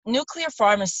nuclear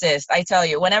pharmacist, I tell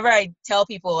you, whenever I tell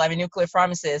people I'm a nuclear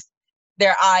pharmacist,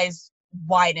 their eyes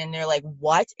widen. They're like,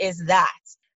 what is that?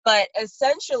 But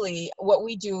essentially, what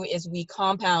we do is we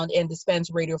compound and dispense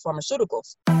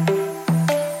radiopharmaceuticals.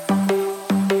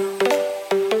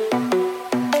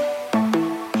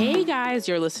 Hey guys,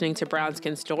 you're listening to Brown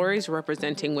Skin Stories,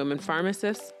 representing women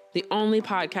pharmacists, the only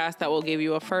podcast that will give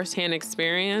you a firsthand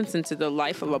experience into the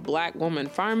life of a Black woman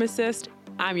pharmacist.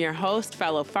 I'm your host,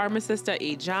 fellow pharmacist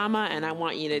Ijama, and I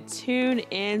want you to tune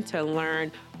in to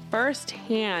learn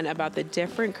firsthand about the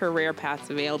different career paths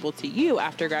available to you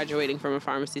after graduating from a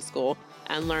pharmacy school,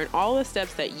 and learn all the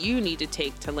steps that you need to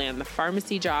take to land the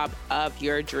pharmacy job of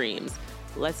your dreams.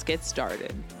 Let's get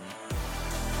started.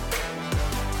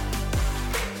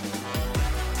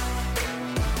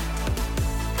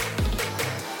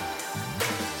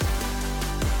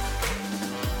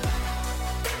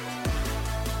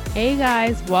 Hey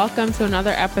guys, welcome to another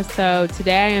episode.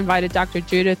 Today I invited Dr.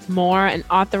 Judith Moore, an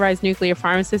authorized nuclear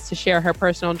pharmacist, to share her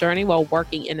personal journey while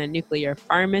working in a nuclear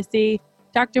pharmacy.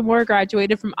 Dr. Moore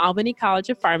graduated from Albany College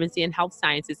of Pharmacy and Health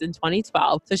Sciences in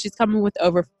 2012, so she's coming with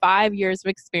over 5 years of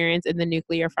experience in the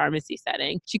nuclear pharmacy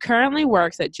setting. She currently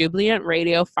works at Jubilant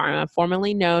Radio Pharma,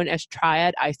 formerly known as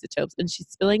Triad Isotopes, and she's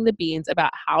spilling the beans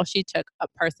about how she took a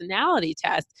personality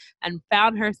test and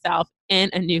found herself in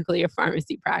a nuclear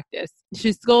pharmacy practice.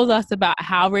 She schools us about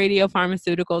how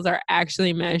radiopharmaceuticals are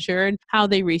actually measured, how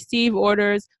they receive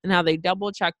orders, and how they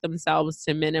double check themselves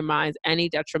to minimize any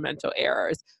detrimental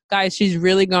errors. Guys, she's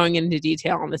really going into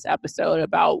detail on this episode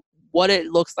about what it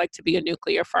looks like to be a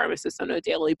nuclear pharmacist on a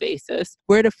daily basis,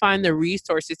 where to find the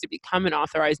resources to become an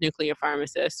authorized nuclear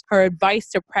pharmacist, her advice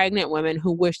to pregnant women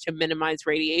who wish to minimize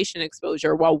radiation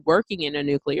exposure while working in a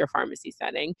nuclear pharmacy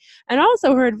setting, and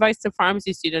also her advice to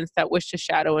pharmacy students that wish to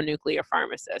shadow a nuclear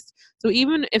pharmacist. So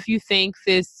even if you think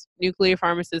this nuclear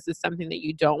pharmacist is something that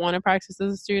you don't want to practice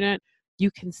as a student,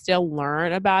 you can still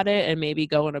learn about it and maybe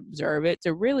go and observe it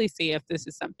to really see if this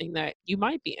is something that you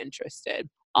might be interested.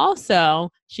 Also,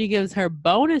 she gives her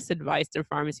bonus advice to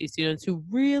pharmacy students who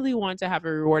really want to have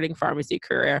a rewarding pharmacy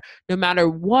career, no matter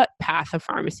what path of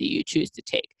pharmacy you choose to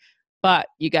take. But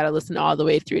you got to listen all the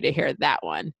way through to hear that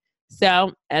one.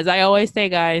 So, as I always say,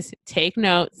 guys, take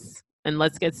notes and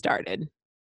let's get started.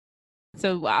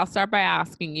 So, I'll start by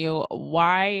asking you,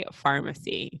 why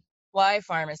pharmacy? Why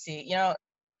pharmacy?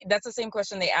 That's the same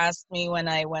question they asked me when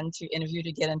I went to interview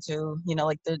to get into,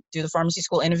 do the pharmacy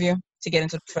school interview to get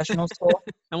into professional school.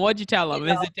 And what'd you tell them?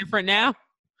 Is it different now?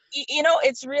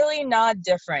 It's really not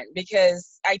different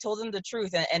because I told them the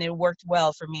truth and it worked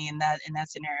well for me in that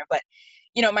scenario. But,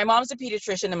 my mom's a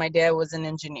pediatrician and my dad was an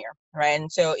engineer, right?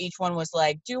 And so each one was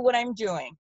like, do what I'm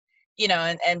doing,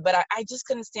 but I just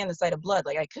couldn't stand the sight of blood.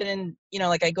 Like I couldn't,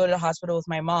 like I go to the hospital with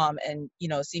my mom and,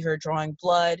 see her drawing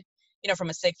blood,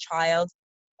 from a sick child.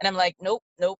 And I'm like, nope,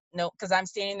 nope, nope, because I'm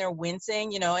standing there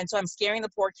wincing, and so I'm scaring the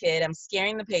poor kid. I'm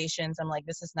scaring the patients. I'm like,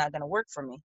 this is not going to work for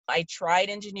me. I tried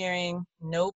engineering.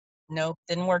 Nope, nope,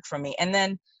 didn't work for me. And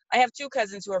then I have two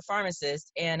cousins who are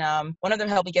pharmacists, and one of them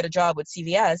helped me get a job with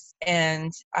CVS.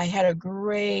 And I had a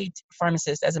great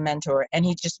pharmacist as a mentor, and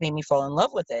he just made me fall in love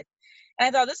with it. And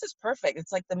I thought, this is perfect.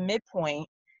 It's like the midpoint,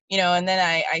 and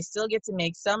then I still get to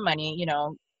make some money,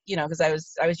 because I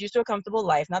was used to a comfortable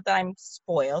life. Not that I'm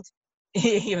spoiled,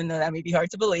 even though that may be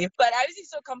hard to believe, but I was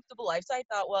used to a comfortable life. So I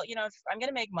thought, well, if I'm going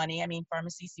to make money, I mean,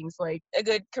 pharmacy seems like a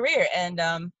good career. And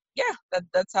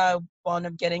that's how I wound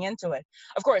up getting into it.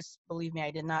 Of course, believe me,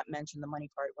 I did not mention the money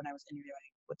part when I was interviewing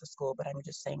with the school, but I'm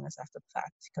just saying this after the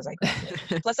fact because I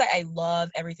graduated. Plus, I love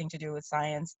everything to do with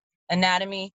science,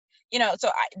 anatomy. So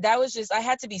I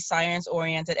had to be science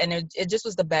oriented, and it just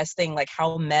was the best thing. Like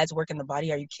how meds work in the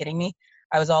body. Are you kidding me?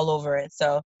 I was all over it.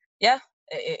 So yeah,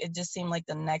 it just seemed like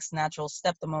the next natural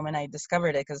step the moment I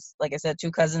discovered it. Because like I said,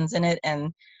 two cousins in it,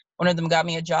 and one of them got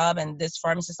me a job, and this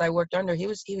pharmacist I worked under, he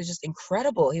was just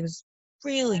incredible. He was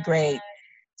really great.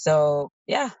 So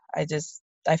yeah, I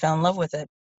fell in love with it.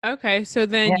 Okay, so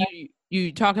then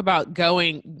you talk about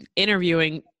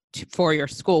interviewing for your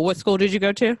school. What school did you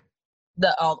go to?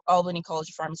 The Albany College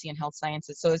of Pharmacy and Health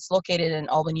Sciences. So it's located in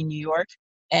Albany, New York.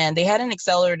 And they had an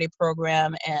accelerated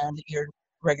program and your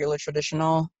regular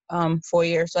traditional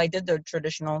 4-year. So I did the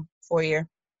traditional 4-year.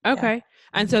 Okay. Yeah.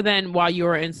 And so then while you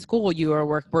were in school,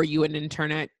 were you an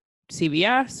intern at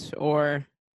CVS or?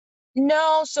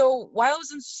 No. So while I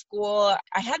was in school,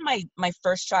 I had my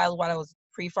first child while I was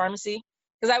pre-pharmacy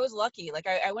because I was lucky. Like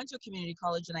I went to a community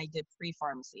college and I did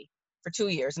pre-pharmacy. for 2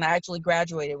 years. And I actually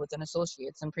graduated with an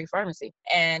associate's in pre-pharmacy.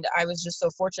 And I was just so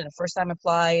fortunate. First time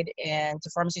applied into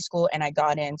pharmacy school, and I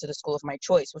got into the school of my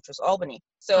choice, which was Albany.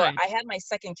 So Nice. I had my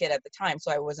second kid at the time,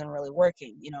 so I wasn't really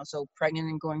working, so pregnant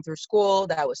and going through school,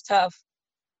 that was tough.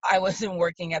 I wasn't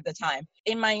working at the time.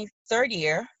 In my third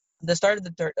year, the start of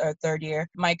the third year,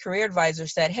 my career advisor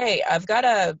said, "Hey, I've got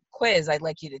a quiz I'd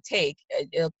like you to take.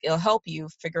 It'll help you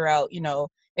figure out,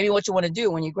 maybe what you want to do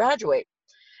when you graduate."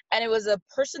 And it was a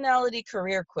personality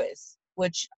career quiz,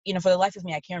 which, for the life of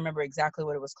me, I can't remember exactly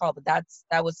what it was called, but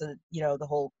that was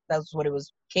that's what it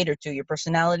was catered to, your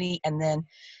personality, and then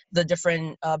the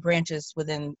different branches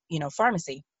within,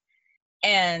 pharmacy.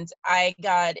 And I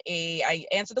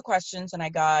answered the questions, and I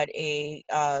got a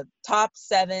top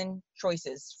 7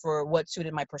 choices for what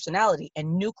suited my personality,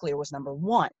 and nuclear was number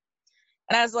 1.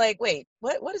 And I was like, wait,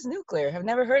 what is nuclear? I've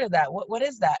never heard of that. What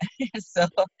is that?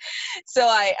 So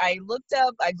I looked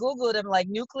up, I Googled them, like,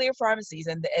 nuclear pharmacies,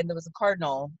 and there was a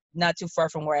Cardinal not too far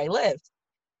from where I lived.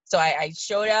 So I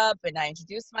showed up, and I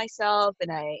introduced myself,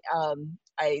 and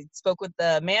I spoke with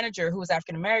the manager, who was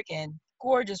African American,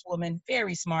 gorgeous woman,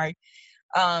 very smart.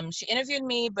 She interviewed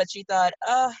me, but she thought,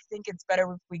 I think it's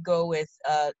better if we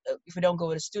don't go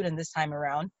with a student this time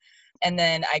around. And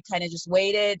then I kind of just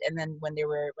waited. And then when they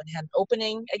had an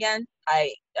opening again,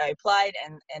 I applied,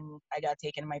 and I got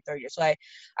taken in my third year. So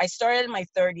I started my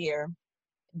third year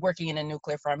working in a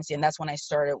nuclear pharmacy. And that's when I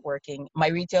started working. My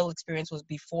retail experience was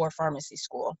before pharmacy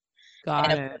school. And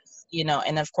Got of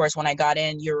it. course, when I got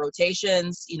in, your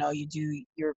rotations,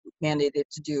 you're mandated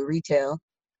to do retail.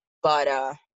 But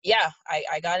yeah,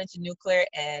 I got into nuclear,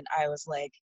 and I was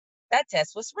like, that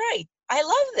test was right. I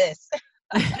love this.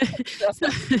 So So-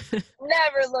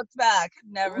 never looked back.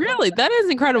 Never looked really, back. that is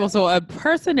incredible. So a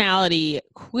personality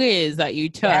quiz that you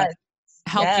took Yes,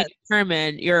 helped you yes,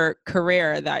 determine your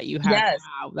career that you have yes,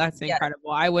 now. That's yes.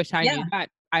 incredible. I wish I knew Yeah, that.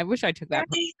 I wish I took that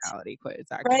right, personality quiz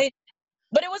actually. right.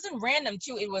 But it wasn't random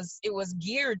too. It was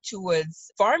geared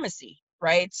towards pharmacy,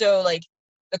 right? So, like,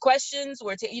 the questions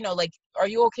were like, are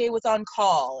you okay with on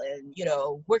call, and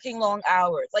working long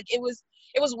hours? Like, it was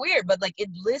weird, but like, it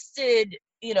listed,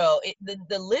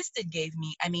 the list it gave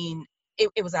me, I mean,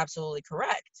 it was absolutely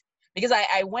correct, because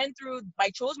I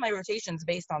chose my rotations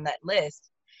based on that list,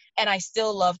 and I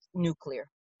still loved nuclear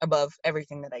above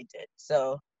everything that I did.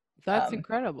 So That's um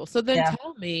incredible. So then yeah.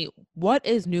 tell me, what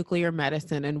is nuclear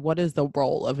medicine and what is the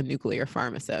role of a nuclear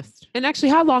pharmacist? And actually,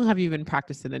 how long have you been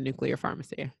practicing in nuclear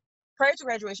pharmacy? Prior to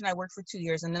graduation, I worked for 2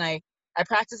 years, and then I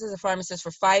practiced as a pharmacist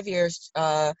for 5 years,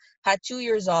 had 2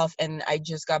 years off, and I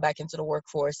just got back into the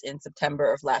workforce in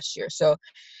September of last year. So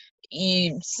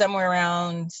somewhere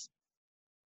around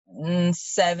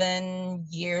 7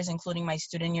 years, including my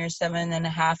student years,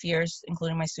 7.5 years,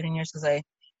 including my student years, because I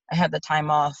had the time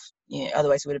off.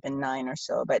 Otherwise, it would have been 9 or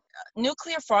so. But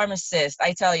nuclear pharmacist,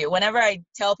 I tell you, whenever I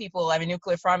tell people I'm a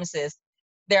nuclear pharmacist,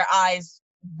 their eyes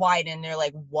widen. They're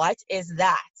like, what is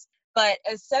that? But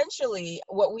essentially,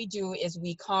 what we do is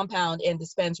we compound and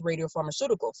dispense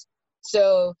radiopharmaceuticals.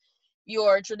 So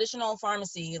your traditional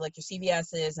pharmacy, like your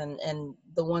CVS's and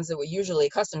the ones that we're usually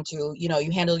accustomed to,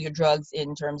 you handle your drugs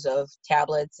in terms of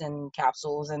tablets and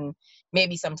capsules and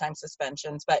maybe sometimes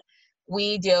suspensions, but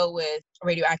we deal with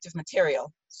radioactive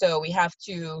material. So we have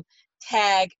to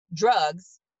tag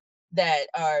drugs that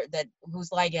whose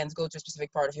ligands go to a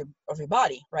specific part of your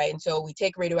body, right? And so we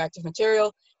take radioactive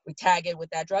material, we tag it with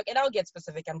that drug, and I'll get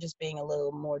specific. I'm just being a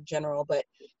little more general, but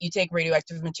you take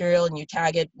radioactive material and you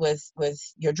tag it with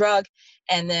your drug,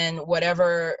 and then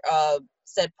whatever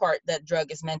said part that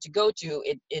drug is meant to go to,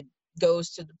 it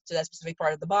goes to that specific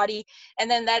part of the body,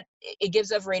 and then that it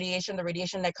gives off radiation. The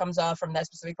radiation that comes off from that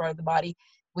specific part of the body,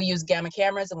 we use gamma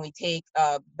cameras, and we take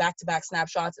back-to-back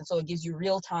snapshots, and so it gives you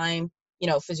real time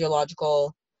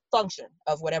physiological function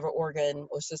of whatever organ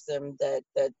or system that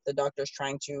the doctor is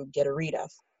trying to get a read of.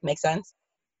 Make sense?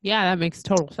 Yeah, that makes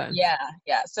total sense. Yeah,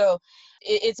 yeah. So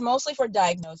it's mostly for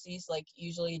diagnoses, like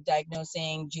usually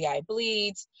diagnosing GI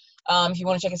bleeds. If you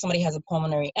want to check if somebody has a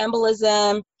pulmonary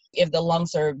embolism, if the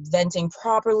lungs are venting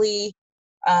properly,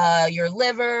 your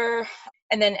liver,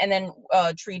 and then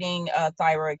treating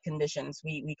thyroid conditions.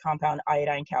 We compound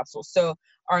iodine capsules. So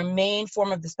our main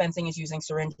form of dispensing is using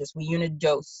syringes. We unit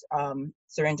dose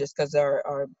syringes because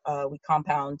we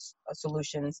compound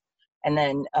solutions, and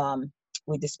then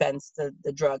we dispense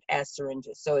the drug as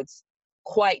syringes. So it's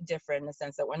quite different in the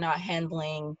sense that we're not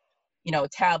handling,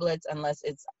 tablets unless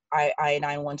it's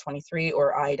iodine 123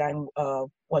 or iodine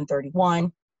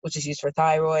 131, which is used for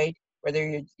thyroid,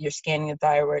 whether you're scanning the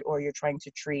thyroid or you're trying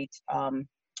to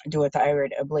do a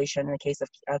thyroid ablation in the case of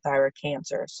thyroid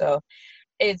cancer. So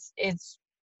it's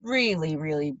really,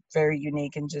 really very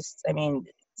unique, and just, I mean,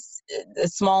 a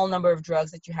small number of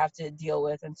drugs that you have to deal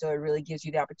with. And so it really gives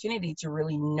you the opportunity to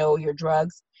really know your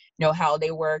drugs, know how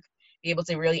they work, be able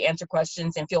to really answer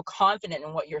questions and feel confident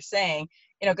in what you're saying.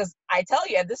 Because I tell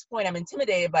you, at this point, I'm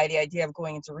intimidated by the idea of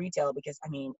going into retail because, I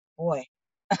mean, boy,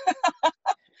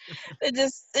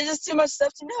 there's just too much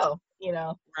stuff to know.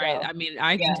 Right. So I mean,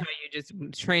 I can yeah. tell you just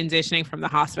transitioning from the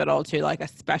hospital to like a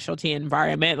specialty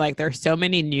environment, like there's so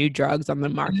many new drugs on the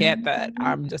market that Mhm.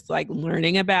 I'm just like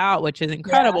learning about, which is Yeah,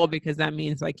 incredible because that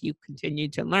means like you continue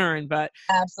to learn, but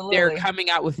they're absolutely.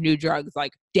 coming out with new drugs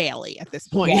like daily at this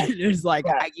point. Yes, It's like,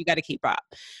 yes. you got to keep up.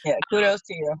 Yeah, kudos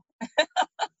to you.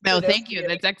 No, Kudos thank to you.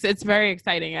 you. It's very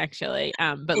exciting actually.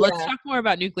 But let's Yeah, talk more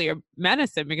about nuclear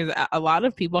medicine because a lot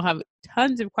of people have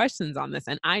tons of questions on this,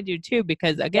 and I do too.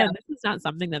 Because yeah, again, this is not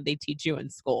something that they teach you in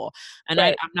school, and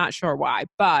right. I'm not sure why.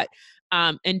 But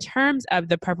in terms of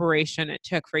the preparation it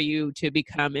took for you to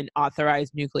become an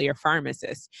authorized nuclear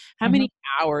pharmacist, how Mhm. many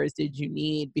hours did you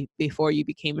need before you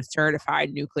became a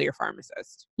certified nuclear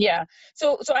pharmacist? Yeah.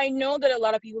 So I know that a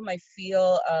lot of people might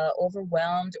feel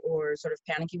overwhelmed or sort of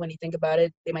panicky when you think about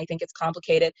it. They might think it's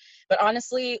complicated, but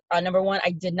honestly, number one,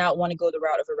 I did not want to go the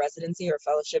route of a residency or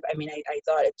fellowship. I mean, I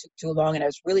thought it took too long, and I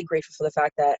was really grateful for the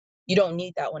fact that you don't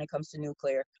need that when it comes to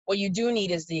nuclear. What you do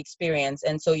need is the experience,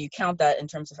 and so you count that in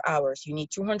terms of hours. You need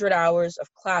 200 hours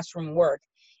of classroom work,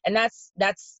 and that's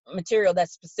material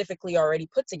that's specifically already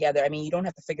put together. I mean, you don't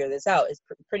have to figure this out. It's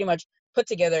pretty much put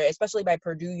together, especially by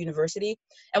Purdue University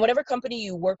and whatever company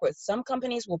you work with. Some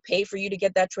companies will pay for you to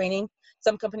get that training.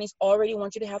 Some companies already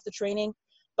want you to have the training.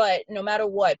 But no matter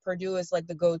what, Purdue is like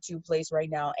the go-to place right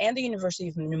now. And the University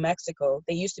of New Mexico,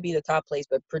 they used to be the top place,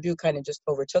 but Purdue kind of just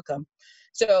overtook them.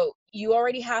 So you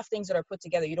already have things that are put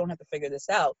together. You don't have to figure this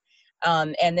out.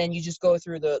 And then you just go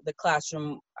through the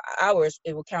classroom hours.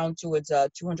 It will count towards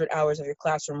 200 hours of your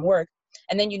classroom work.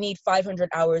 And then you need 500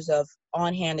 hours of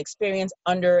on-hand experience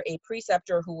under a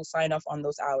preceptor who will sign off on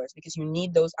those hours, because you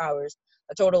need those hours,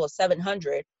 a total of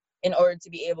 700, in order to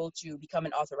be able to become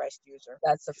an authorized user.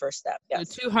 That's the first step. So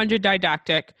Yes. 200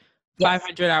 didactic, Yes.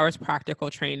 500 hours practical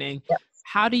training. Yes.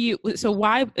 How do you, so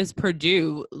why is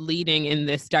Purdue leading in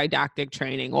this didactic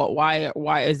training?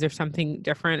 Why is there something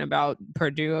different about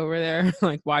Purdue over there?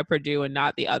 Like why Purdue and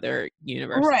not the other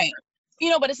university? Right.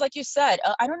 But it's like you said,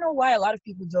 I don't know why a lot of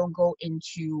people don't go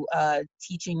into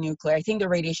teaching nuclear. I think the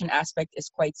radiation aspect is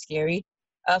quite scary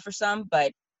for some,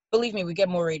 but believe me, we get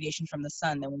more radiation from the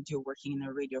sun than we do working in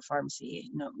a radio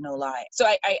pharmacy. No, no lie. So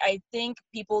I think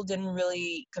people didn't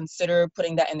really consider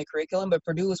putting that in the curriculum, but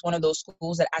Purdue is one of those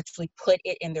schools that actually put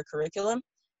it in their curriculum.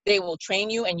 They will train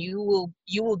you, and you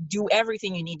will do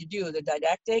everything you need to do, the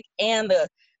didactic and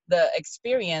the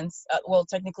experience. Well,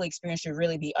 technically, experience should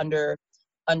really be under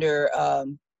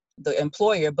the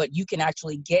employer, but you can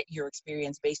actually get your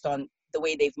experience based on the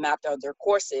way they've mapped out their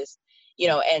courses,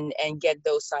 and get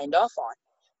those signed off on.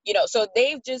 So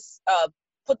they've just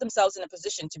put themselves in a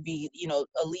position to be,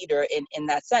 a leader in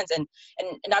that sense. And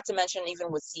not to mention,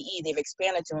 even with CE, they've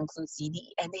expanded to include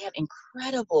CD, and they have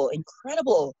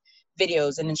incredible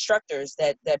videos and instructors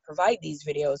that provide these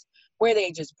videos where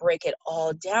they just break it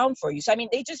all down for you. So I mean,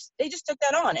 they just took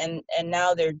that on, and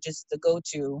now they're just the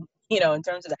go-to, in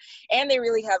terms of that. And they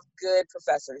really have good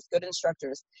professors, good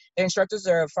instructors. Their instructors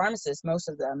are pharmacists, most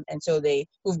of them, and so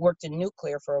who've worked in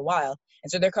nuclear for a while,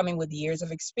 and so they're coming with years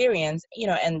of experience,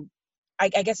 and I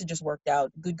guess it just worked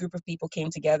out. Good group of people came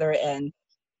together, and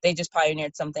they just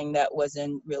pioneered something that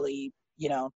wasn't really,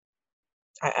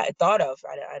 I thought of.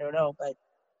 I don't know, but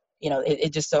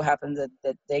it just so happens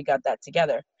that they got that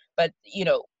together. But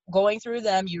going through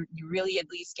them, you really at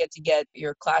least get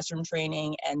your classroom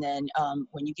training, and then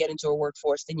when you get into a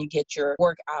workforce, then you get your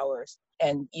work hours,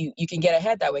 and you can get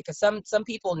ahead that way. Because some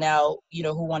people now,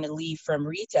 who want to leave from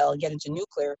retail and get into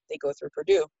nuclear, they go through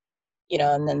Purdue,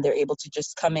 and then they're able to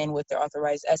just come in with their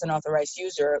an authorized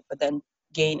user, but then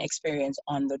gain experience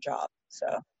on the job. So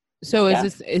So yeah.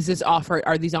 is this offered,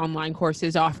 are these online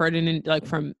courses offered in like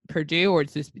from Purdue, or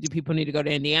do people need to go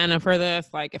to Indiana for this?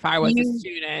 Like if I was a You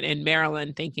student in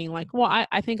Maryland thinking like, well,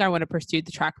 I think I want to pursue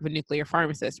the track of a nuclear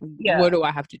pharmacist, Yeah. what do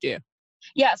I have to do?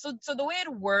 Yeah, so the way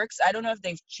it works, I don't know if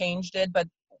they've changed it, but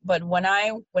when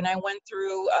I went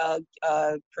through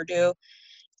Purdue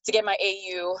to get my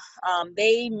AU,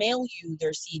 they mail you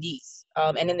their CDs,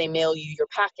 and then they mail you your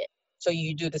packet. So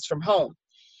you do this from home.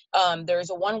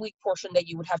 There's a 1 week portion that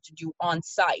you would have to do on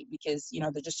site, because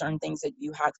there's just certain things that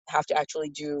you have to actually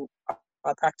do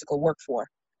practical work for.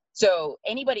 So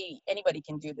anybody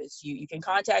can do this. You can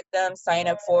contact them, sign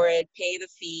up for it, pay the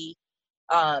fee,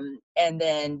 and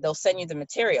then they'll send you the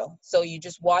material. So you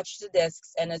just watch the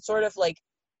discs, and it's sort of like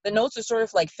the notes are sort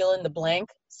of like fill in the blank.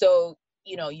 So,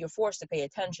 you're forced to pay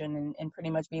attention and pretty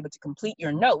much be able to complete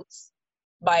your notes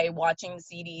by watching the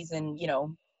CDs and,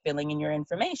 filling in your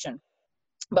information.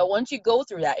 But once you go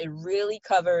through that, it really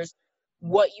covers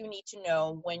what you need to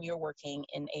know when you're working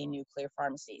in a nuclear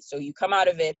pharmacy. So you come out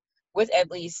of it with at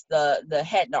least the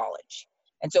head knowledge.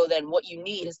 And so then what you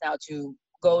need is now to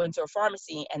go into a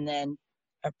pharmacy and then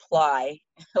apply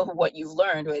what you've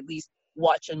learned, or at least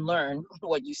watch and learn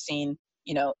what you've seen,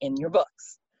 in your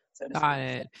books, so to Got speak.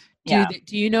 it. Yeah.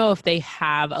 Do you know if they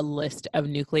have a list of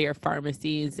nuclear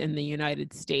pharmacies in the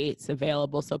United States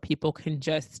available so people can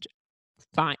just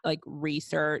find, like,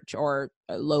 research or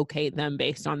locate them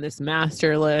based on this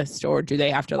master list, or do they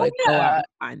have to Oh, go out yeah. and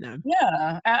find them?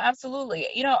 Yeah, absolutely.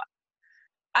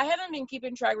 I haven't been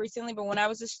keeping track recently, but when I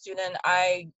was a student,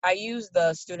 I used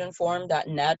the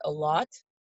studentforum.net a lot.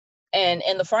 And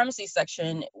in the pharmacy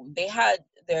section, they had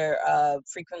their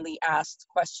frequently asked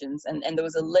questions, and there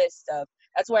was a list of.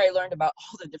 That's where I learned about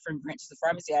all the different branches of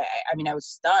pharmacy. I mean, I was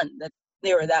stunned that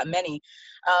there were that many,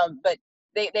 but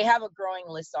they have a growing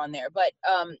list on there. But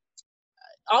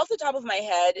off the top of my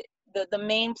head, the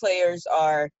main players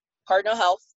are Cardinal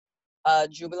Health,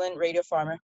 Jubilant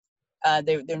Radiopharma.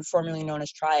 They're formerly known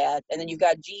as Triad, and then you've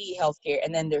got GE Healthcare,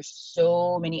 and then there's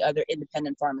so many other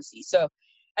independent pharmacies. So,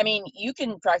 I mean, you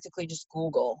can practically just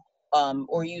Google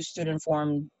or use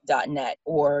studentforum.net,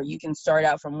 or you can start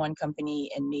out from one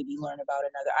company and maybe learn about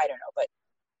another. I don't know, but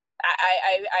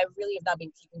I really have not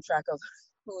been keeping track of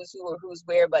who's who or who's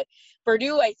where. But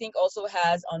Purdue, I think, also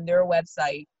has on their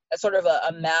website a sort of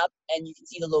a map, and you can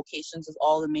see the locations of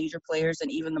all the major players and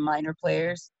even the minor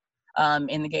players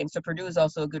in the game. So Purdue is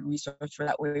also a good resource for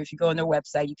that, where if you go on their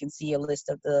website, you can see a list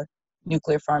of the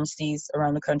nuclear pharmacies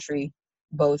around the country,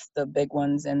 both the big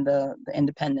ones and the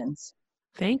independents.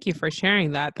 Thank you for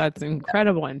sharing that. That's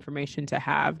incredible information to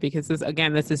have, because this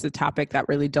is a topic that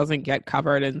really doesn't get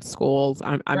covered in schools.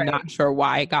 I'm Right. not sure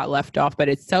why it got left off, but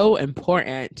it's so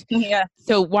important. Yeah.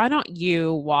 So why don't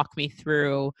you walk me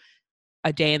through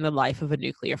a day in the life of a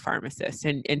nuclear pharmacist,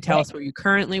 and tell Right. us where you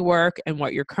currently work and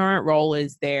what your current role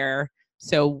is there,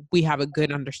 so we have a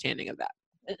good understanding of that.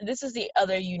 This is the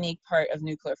other unique part of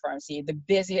nuclear pharmacy. The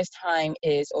busiest time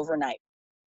is overnight.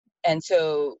 And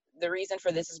so the reason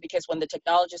for this is because when the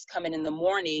technologists come in the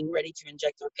morning ready to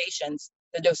inject their patients,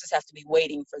 the doses have to be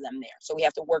waiting for them there. So we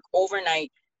have to work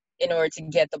overnight in order to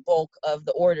get the bulk of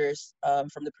the orders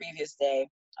from the previous day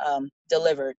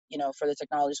delivered, for the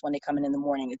technologists when they come in the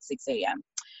morning at 6 a.m.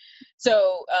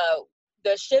 So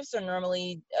the shifts are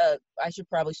normally, I should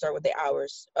probably start with the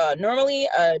hours. Normally,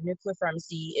 a nuclear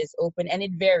pharmacy is open, and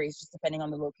it varies just depending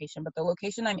on the location. But the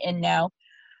location I'm in now,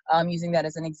 using that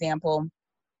as an example,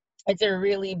 it's a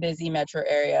really busy metro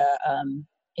area.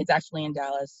 It's actually in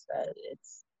Dallas.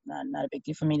 It's not a big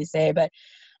deal for me to say, but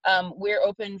we're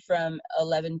open from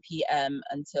 11 p.m.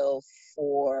 until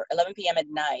 11 p.m. at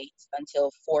night until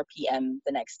 4 p.m.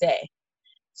 the next day.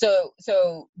 So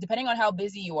depending on how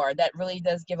busy you are, that really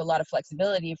does give a lot of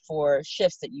flexibility for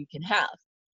shifts that you can have.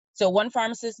 So one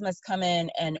pharmacist must come in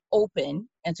and open.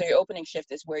 And so your opening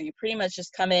shift is where you pretty much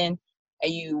just come in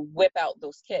and you whip out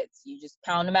those kits. You just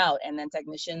pound them out, and then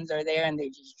technicians are there and they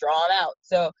just draw them out.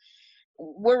 So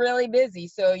we're really busy.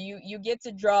 So you get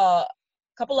to draw a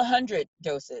couple of hundred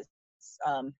doses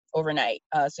overnight.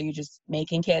 So you're just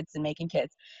making kits and making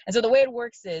kits. And so the way it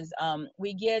works is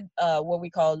we get what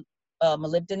we call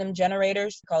molybdenum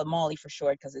generators. We call it Molly for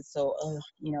short because it's so,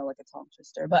 like a tongue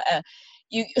twister. But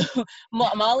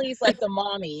Molly is like the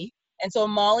mommy. And so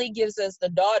Molly gives us the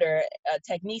daughter,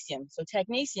 technetium. So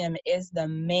technetium is the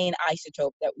main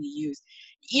isotope that we use.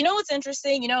 You know what's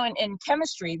interesting? In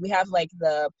chemistry, we have like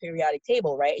the periodic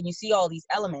table, right? And you see all these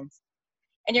elements.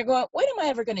 And you're going, when am I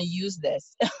ever going to use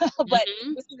this? But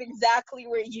this is exactly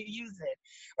where you use it,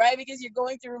 right? Because you're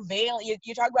going through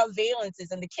you talk about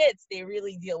valences, and the kids, they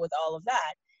really deal with all of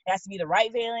that. It has to be the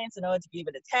right valence in order to be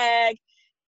able to tag.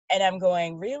 And I'm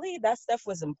going, really? That stuff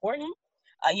was important?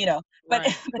 But,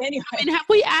 Right. but anyway. I mean, have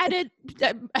we added,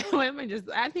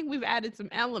 I think we've added some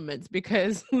elements,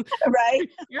 because Right?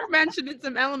 you're mentioning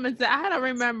some elements that I don't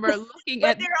remember looking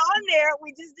But at. they're on there. We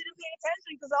just didn't pay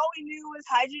attention because all we knew was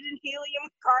hydrogen, helium,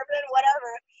 carbon,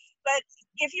 whatever. But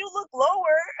if you look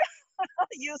lower,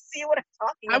 you'll see what I'm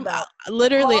talking about.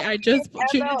 Literally, Molly I just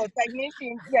is MO,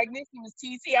 technician is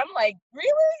TC. I'm like,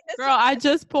 really? Girl, I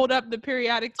just pulled up the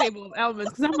periodic table of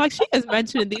elements, because I'm like, she is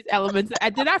mentioning these elements.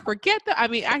 Did I forget them? I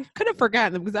mean, I could have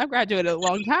forgotten them because I graduated a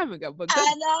long time ago. But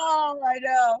I know.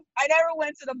 I never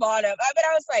went to the bottom. But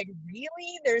I was like,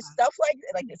 really? There's stuff like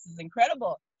this is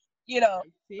incredible.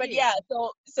 But yeah,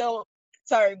 so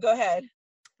sorry, go ahead.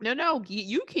 No,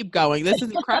 you keep going. This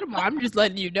is incredible. I'm just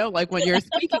letting you know, like when you're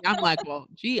speaking, I'm like, well,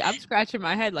 gee, I'm scratching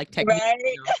my head like technique.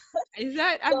 Right. Is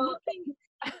that I'm So looking?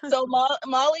 so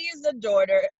Molly is the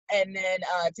daughter, and then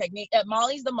technique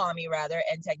Molly's the mommy rather,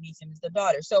 and Technetium is the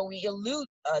daughter. So we elute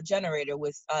a generator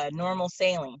with normal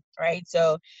saline, right?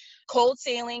 So cold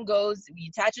saline goes,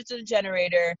 we attach it to the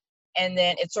generator, and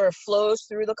then it sort of flows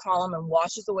through the column and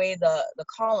washes away the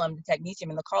column, the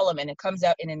technetium in the column, and it comes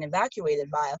out in an evacuated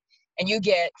vial, and you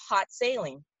get hot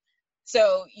saline.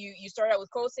 So you start out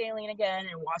with cold saline again,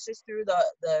 and washes through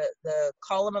the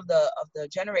column of the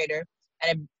generator,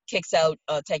 and it kicks out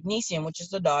technetium, which is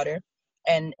the daughter,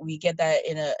 and we get that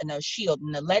in a shield,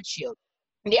 in a lead shield.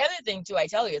 And the other thing too, I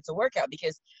tell you, it's a workout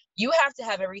because you have to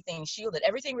have everything shielded.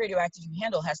 Everything radioactive you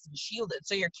handle has to be shielded.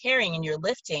 So you're carrying and you're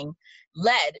lifting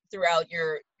lead throughout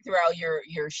your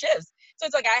shifts. So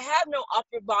it's like I have no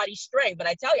upper body strength, but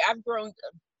I tell you, I've grown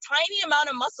a tiny amount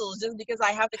of muscles just because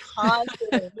I have to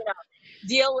constantly,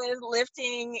 deal with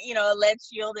lifting, a lead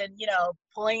shield, and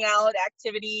pulling out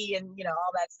activity, and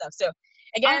all that stuff. So I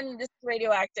again, this is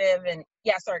radioactive, and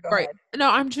yeah, sorry, go Right. ahead. No,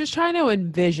 I'm just trying to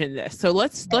envision this. So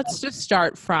let's just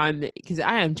start from because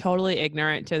I am totally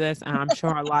ignorant to this, and I'm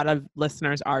sure a lot of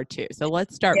listeners are too. So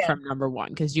let's start Yeah. from number one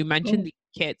because you mentioned Mhm. the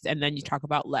kits and then you talk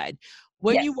about lead.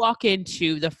 When you Yes. walk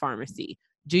into the pharmacy,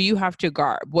 do you have to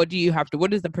garb? What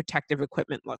does the protective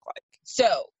equipment look like?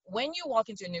 So when you walk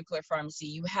into a nuclear pharmacy,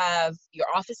 you have your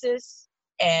offices,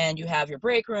 and you have your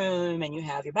break room, and you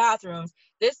have your bathrooms.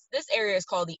 This area is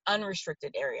called the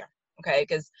unrestricted area. Okay,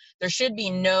 because there should be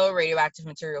no radioactive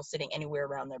material sitting anywhere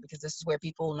around there, because this is where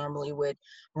people normally would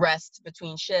rest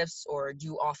between shifts or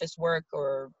do office work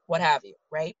or what have you,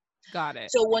 right? Got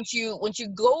it. So once you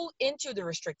go into the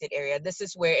restricted area, this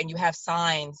is where, and you have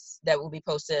signs that will be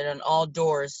posted on all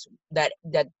doors that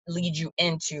lead you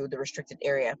into the restricted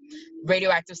area.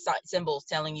 Radioactive symbols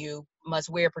telling you must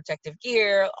wear protective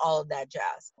gear, all of that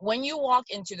jazz. When you walk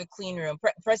into the clean room,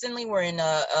 presently we're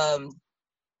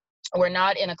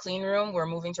not in a clean room. We're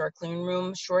moving to our clean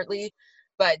room shortly.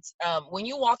 But when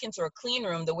you walk into a clean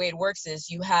room, the way it works is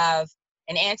you have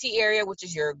an ante area, which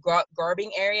is your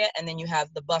garbing area, and then you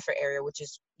have the buffer area, which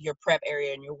is your prep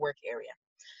area and your work area.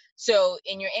 So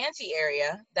in your ante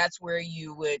area, that's where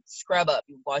you would scrub up.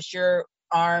 You wash your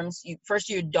arms. You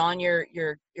don your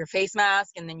face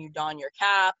mask, and then you don your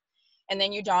cap, and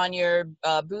then you don your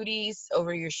booties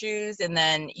over your shoes, and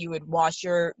then you would wash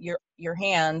your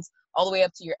hands all the way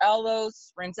up to your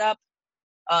elbows. Rinse up.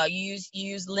 You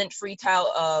use lint-free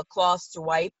towel cloths to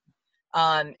wipe,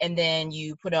 and then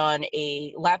you put on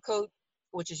a lab coat,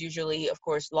 which is usually, of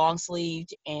course, long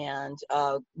sleeved and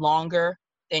longer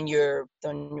than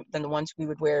the ones we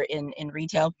would wear in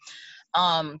retail.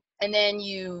 And then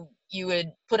you would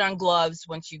put on gloves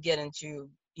once you get into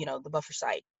the buffer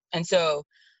site. And so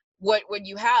what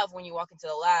you have when you walk into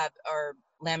the lab are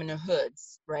laminar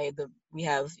hoods, right? You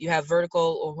have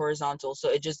vertical or horizontal, so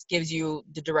it just gives you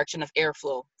the direction of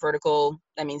airflow. Vertical,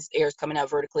 that means air is coming out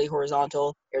vertically.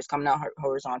 Horizontal, air is coming out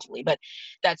horizontally. But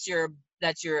that's your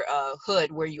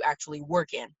hood where you actually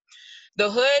work in. The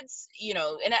hoods,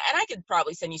 and I could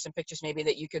probably send you some pictures maybe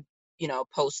that you could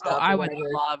post Oh, up I or would whatever.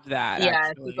 love that Yeah,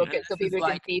 actually. And so this is people can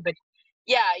like see. But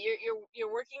yeah,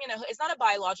 you're working in it's not a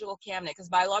biological cabinet, because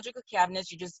biological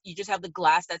cabinets, you just have the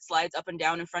glass that slides up and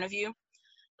down in front of you.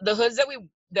 The hoods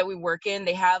that we work in,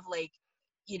 they have like,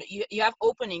 you have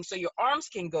openings so your arms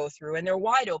can go through, and they're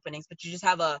wide openings, but you just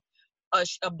have a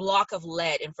block of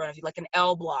lead in front of you, like an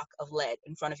L block of lead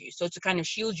in front of you, so to kind of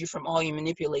shield you from all your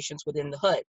manipulations within the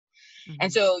hood.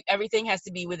 And Mhm. so everything has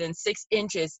to be within 6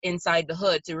 inches inside the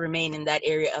hood to remain in that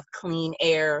area of clean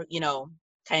air,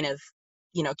 kind of,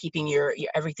 keeping your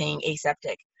everything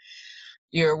aseptic,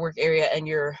 your work area and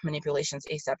your manipulations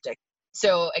aseptic.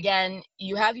 So again,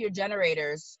 you have your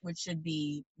generators, which should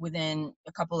be within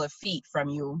a couple of feet from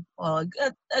you, well,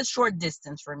 a short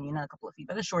distance from you, not a couple of feet,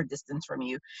 but a short distance from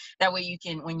you. That way you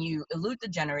can, when you elute the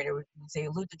generator, when you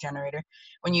elute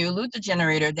the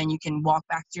generator, then you can walk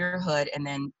back to your hood, and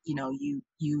then,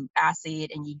 you assay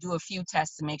it, and you do a few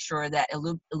tests to make sure that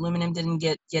aluminum didn't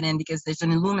get in, because there's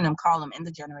an aluminum column in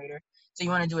the generator. So you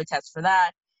want to do a test for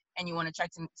that. And you want to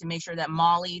check to make sure that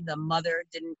Molly, the mother,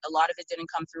 a lot of it didn't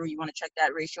come through. You want to check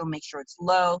that ratio, make sure it's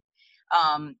low,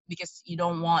 because you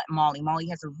don't want Molly. Molly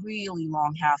has a really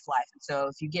long half-life. And so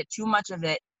if you get too much of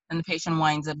it, then the patient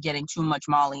winds up getting too much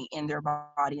Molly in their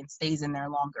body and stays in there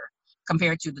longer,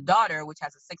 compared to the daughter, which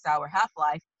has a 6-hour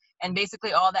half-life. And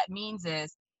basically all that means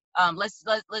is, let's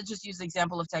just use the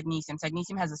example of technetium.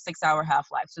 Technetium has a 6-hour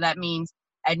half-life. So that means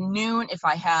at noon, if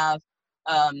I have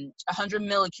 100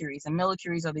 millicuries, and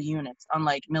millicuries are the units,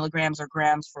 unlike milligrams or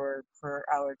grams for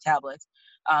our tablets.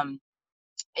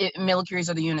 Millicuries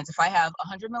are the units. If I have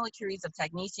 100 millicuries of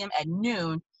technetium at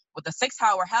noon with a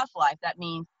 6-hour half-life, that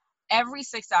means every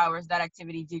 6 hours that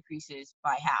activity decreases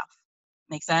by half.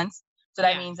 Make sense? So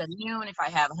that Yeah. means at noon, if I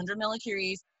have 100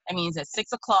 millicuries, that means at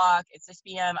 6 o'clock, at 6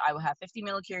 p.m., I will have 50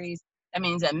 millicuries. That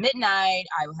means at midnight,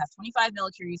 I will have 25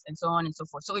 millicuries, and so on and so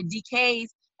forth. So it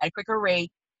decays at a quicker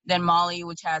rate than Molly,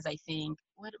 which has, I think,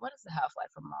 what is the half-life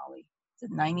of Molly? Is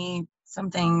it 90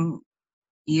 something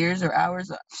years or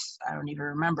hours? I don't even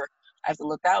remember. I have to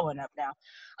look that one up now.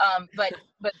 But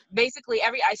basically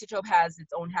every isotope has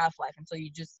its own half-life, and so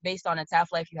you just, based on its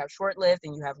half-life, you have short-lived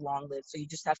and you have long-lived. So you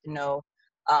just have to know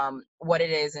what it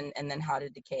is and then how to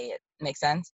decay it. Make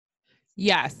sense?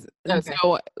 Yes. And Okay.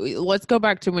 so let's go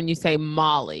back to when you say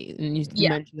Molly and you Yeah.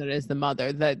 mentioned that as the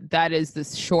mother, that is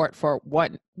this short for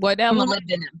what element?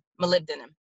 Molybdenum.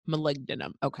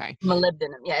 Molybdenum. Okay.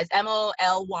 Molybdenum. Yeah, it's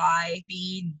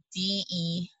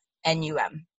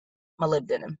Molybdenum.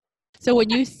 Molybdenum. So when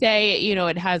you say,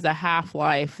 it has a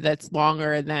half-life that's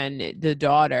longer than the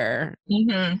daughter,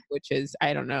 Mm-hmm. which is,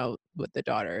 I don't know what the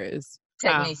daughter is.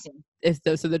 Technetium.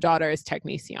 So the daughter is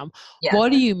technetium. Yeah.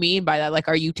 What do you mean by that? Like,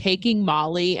 are you taking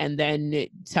Molly and then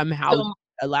somehow So,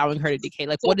 allowing her to decay?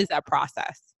 Like, so what is that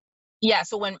process? yeah,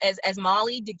 so when as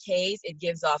Molly decays, it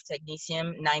gives off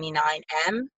technetium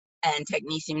 99M and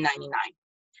technetium 99.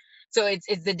 So it's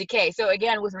the decay. So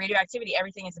again, with radioactivity,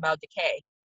 everything is about decay.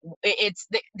 It's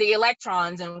the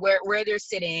electrons and where they're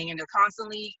sitting, and they're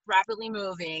constantly rapidly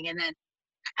moving. And then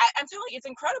I'm telling you, it's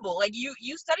incredible. Like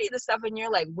you study this stuff and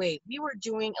you're like, wait, we were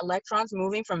doing electrons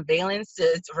moving from valence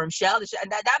from shell to shell,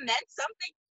 and that meant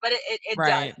something, but it does.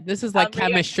 Right. This is like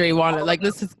chemistry Radioactivity is one. all Like,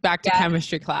 about, this is back to yeah.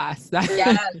 chemistry class.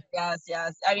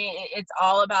 Yes. I mean, it's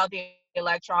all about the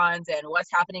electrons and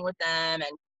what's happening with them,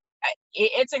 and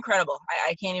it's incredible.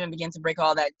 I can't even begin to break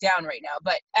all that down right now.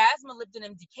 But as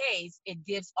molybdenum decays, it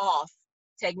gives off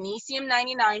technetium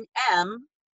 99M.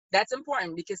 That's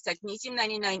important because technetium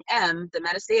 99M, the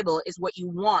metastable, is what you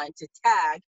want to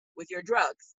tag with your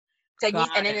drugs.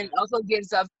 Got And then it. it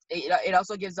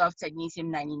also gives off technetium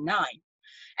 99.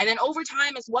 And then over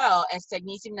time as well, as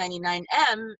technetium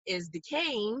 99M is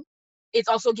decaying, it's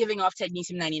also giving off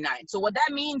technetium 99. So what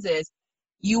that means is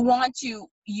you want to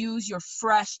use your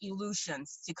fresh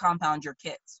elutions to compound your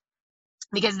kits,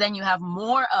 because then you have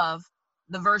more of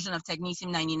the version of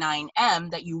technetium 99M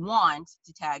that you want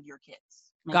to tag your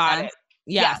kits. Make Got sense? it.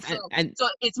 Yeah. Yes. And So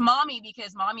it's mommy,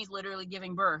 because mommy's literally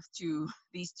giving birth to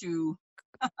these two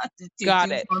to got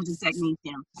two it. forms of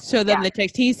technetium. So then Yeah. the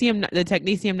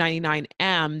technetium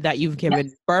 99M that you've given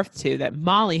Yes. birth to, that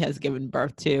Molly has given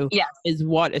birth to, Yes. is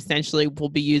what essentially will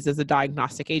be used as a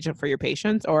diagnostic agent for your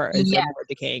patients, or is there Yes. more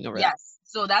decaying over that? Yes.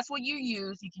 So that's what you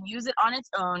use. You can use it on its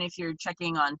own if you're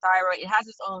checking on thyroid. It has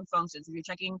its own functions. If you're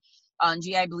checking on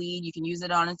GI bleed, you can use it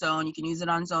on its own. You can use it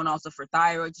on its own also for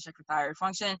thyroid, to check for thyroid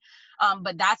function.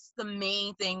 But that's the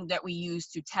main thing that we use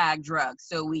to tag drugs.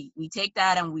 So we take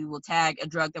that and we will tag a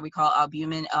drug that we call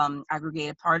albumin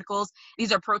aggregated particles.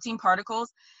 These are protein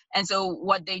particles. And so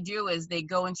what they do is they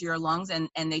go into your lungs and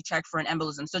they check for an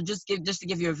embolism. So just to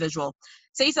give you a visual,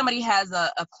 say somebody has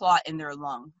a clot in their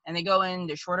lung and they go in,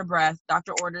 they're short of breath,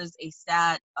 doctor orders a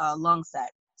stat lung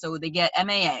set. So they get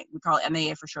MAA, we call it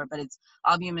MAA for short, but it's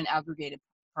albumin aggregated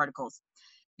particles.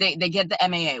 They get the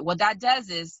MAA. What that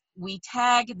does is we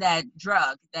tag that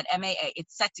drug, that MAA,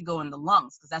 it's set to go in the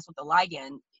lungs because that's what the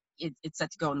ligand, it's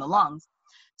set to go in the lungs.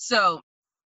 So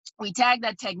we tag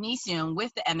that technetium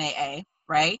with the MAA,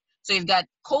 right? So you've got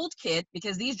cold kit,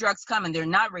 because these drugs come and they're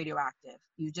not radioactive.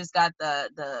 You just got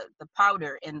the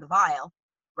powder in the vial,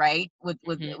 right? With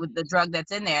the drug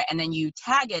that's in there, and then you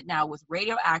tag it now with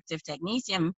radioactive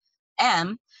technetium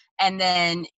M, and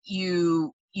then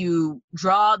you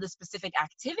draw the specific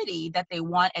activity that they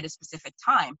want at a specific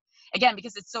time. Again,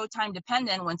 because it's so time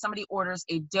dependent, when somebody orders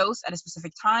a dose at a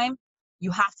specific time,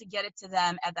 you have to get it to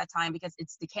them at that time because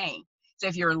it's decaying. So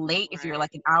if you're late, if you're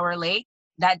like an hour late,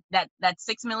 that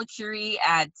 6 millicurie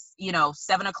at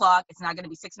 7 o'clock, it's not going to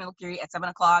be 6 millicurie at 7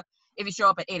 o'clock. If you show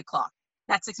up at 8 o'clock,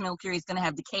 that 6 millicurie is going to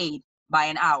have decayed by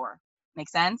an hour. Make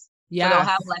sense? Yeah. So they'll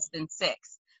have less than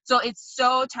 6. So it's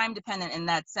so time dependent in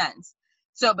that sense.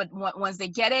 So, but once they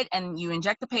get it and you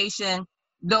inject the patient,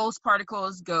 those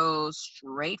particles go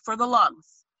straight for the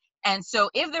lungs. And so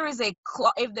if there is a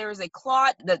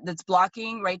clot that's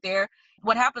blocking right there,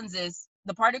 what happens is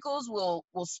the particles will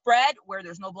spread where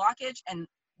there's no blockage, and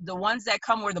the ones that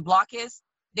come where the block is,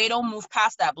 they don't move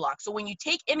past that block. So when you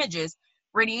take images,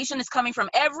 radiation is coming from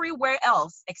everywhere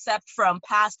else except from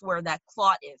past where that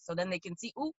clot is. So then they can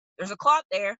see, ooh, there's a clot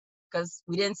there. because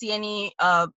we didn't see any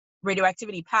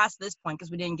radioactivity past this point,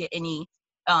 because we didn't get any,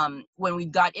 when we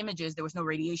got images, there was no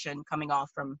radiation coming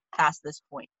off from past this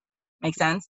point. Make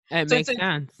sense? It So makes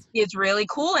sense. it's really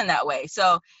cool in that way.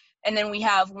 So, and then we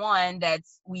have one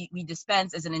that's we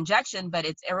dispense as an injection, but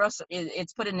it's aerosol,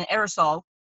 it's put in an aerosol,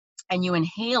 and you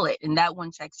inhale it, and that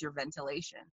one checks your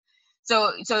ventilation.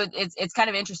 So it's kind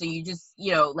of interesting. You just,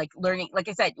 like learning, like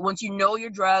I said, once you know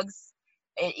your drugs,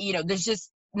 there's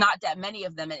just not that many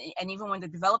of them, and even when they're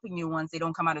developing new ones, they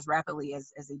don't come out as rapidly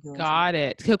as they do. Got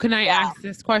it. So can I ask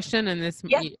this question? And this,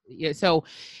 Yeah. So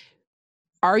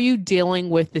are you dealing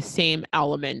with the same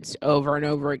elements over and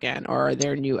over again, or are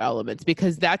there new elements?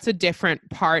 Because that's a different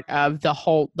part of the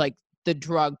whole, like the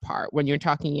drug part, when you're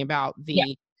talking about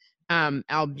the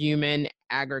albumin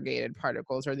aggregated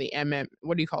particles, or the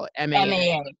what do you call it?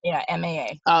 MAA. Yeah,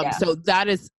 MAA. So that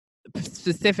is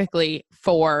specifically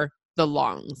for the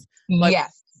lungs. Like,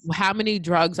 yes. how many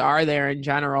drugs are there in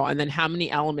general? And then how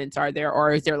many elements are there?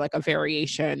 Or is there like a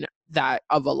variation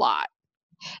of a lot?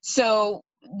 So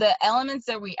the elements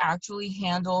that we actually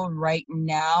handle right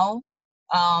now,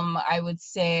 I would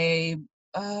say,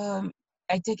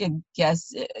 I take a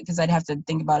guess, because I'd have to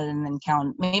think about it and then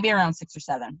count, maybe around 6 or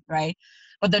 7, right?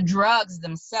 But the drugs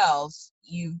themselves,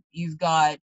 you've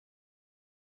got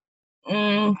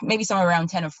maybe somewhere around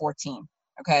 10 or 14.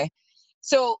 Okay.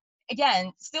 So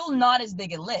again, still not as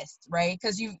big a list, right?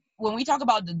 Because when we talk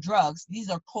about the drugs, these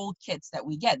are cold kits that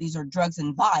we get. These are drugs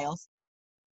in vials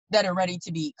that are ready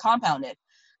to be compounded.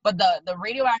 But the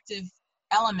radioactive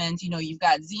element, you've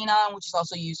got xenon, which is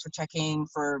also used for checking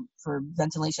for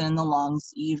ventilation in the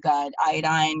lungs. You've got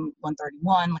iodine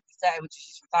 131, like I said, which is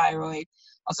used for thyroid.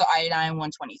 Also iodine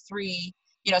 123.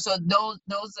 So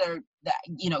those are the,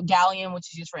 gallium,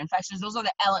 which is used for infections. Those are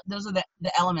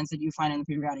the elements that you find in the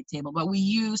periodic table. But we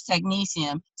use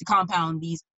technesium to compound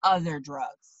these other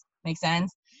drugs. Make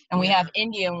sense? And we have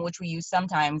indium, which we use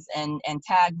sometimes, and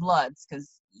tag bloods, because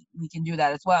we can do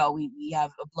that as well. We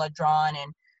have a blood drawn,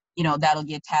 and that'll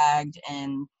get tagged,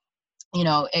 and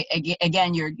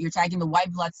again, you're tagging the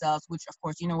white blood cells, which of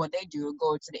course what they do,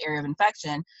 go to the area of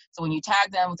infection. So when you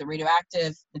tag them with the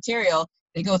radioactive material,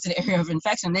 they go to the area of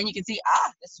infection. Then you can see,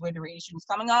 this is where the radiation is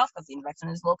coming off, because the infection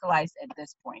is localized at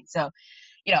this point. So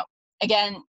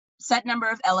again, set number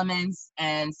of elements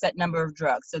and set number of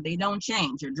drugs, so they don't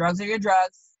change. Your drugs are your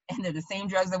drugs, and they're the same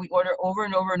drugs that we order over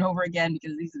and over and over again,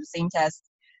 because these are the same tests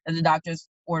that the doctors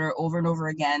order over and over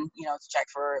again, to check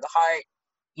for the heart,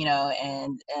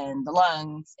 and the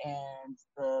lungs and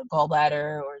the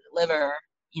gallbladder or the liver,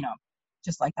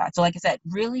 just like that. So like I said,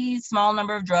 really small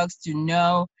number of drugs to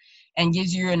know, and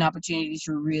gives you an opportunity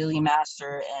to really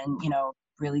master and,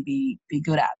 really be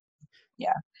good at.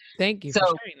 Yeah. Thank you for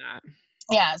sharing that.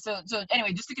 Yeah. So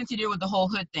anyway, just to continue with the whole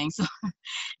hood thing. So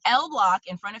L block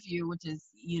in front of you, which is,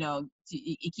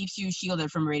 it keeps you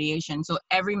shielded from radiation. So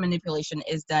every manipulation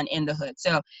is done in the hood.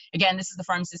 So again, this is the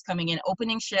pharmacist coming in,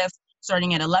 opening shift,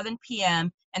 starting at 11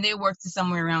 p.m., and they work to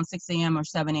somewhere around 6 a.m. or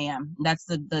 7 a.m. That's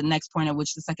the next point at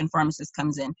which the second pharmacist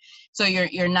comes in. So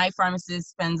your night pharmacist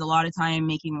spends a lot of time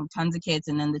making tons of kits,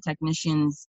 and then the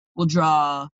technicians will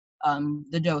draw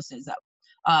the doses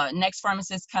up. Next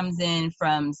pharmacist comes in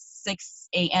from 6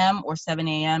 a.m. or 7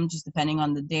 a.m., just depending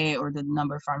on the day or the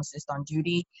number of pharmacists on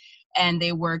duty. And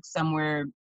they work somewhere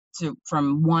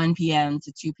from 1 p.m.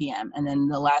 to 2 p.m. And then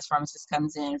the last pharmacist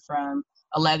comes in from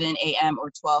 11 a.m. or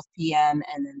 12 p.m.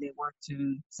 and then they work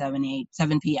to 7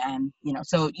 p.m.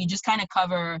 So you just kind of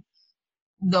cover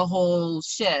the whole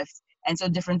shift. And so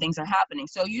different things are happening.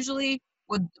 So usually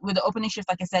with the opening shift,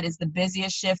 like I said, is the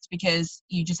busiest shift, because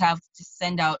you just have to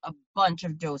send out a bunch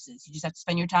of doses. You just have to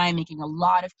spend your time making a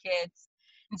lot of kits.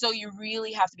 And so you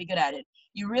really have to be good at it.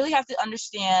 You really have to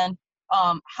understand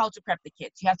how to prep the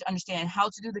kits. You have to understand how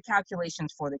to do the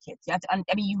calculations for the kits. You have to,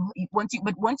 once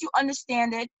you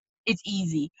understand it, it's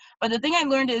easy. But the thing I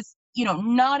learned is,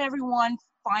 not everyone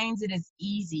finds it as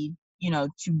easy,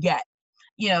 to get,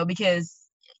 because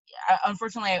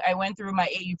unfortunately, I went through my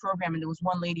AU program, and there was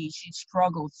one lady, she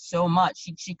struggled so much.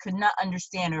 She could not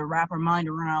understand or wrap her mind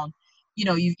around,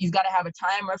 you've got to have a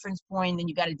time reference point, then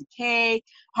you got to decay,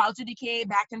 how to decay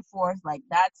back and forth, like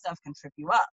that stuff can trip you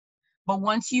up. But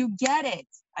once you get it,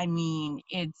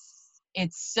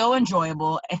 it's so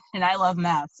enjoyable, and I love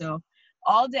math. So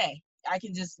all day I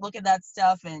can just look at that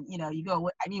stuff, and you go,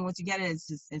 once you get it,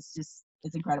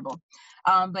 it's incredible.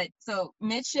 But so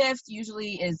mid shift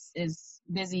usually is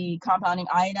busy compounding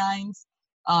iodines,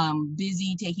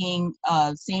 busy taking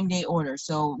same day orders.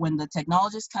 So when the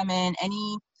technologists come in,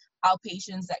 any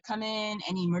outpatients that come in,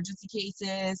 any emergency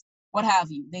cases, what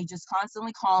have you, they just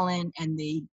constantly call in, and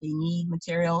they need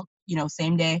material,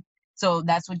 same day. So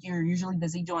that's what you're usually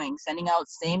busy doing, sending out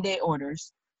same day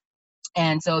orders.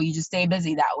 And so you just stay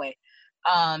busy that way.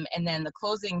 And then the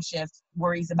closing shift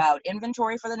worries about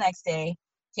inventory for the next day,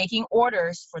 taking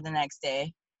orders for the next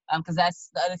day, because that's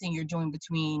the other thing you're doing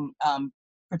between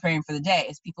preparing for the day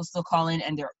is people still call in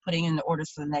and they're putting in the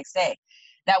orders for the next day.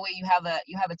 That way you have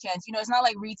a chance. It's not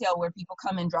like retail where people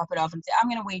come and drop it off and say, I'm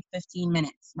going to wait 15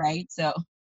 minutes, right? So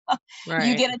you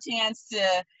Right. get a chance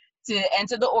to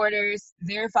enter the orders,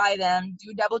 verify them,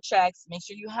 do double checks, make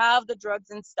sure you have the drugs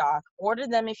in stock, order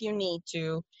them if you need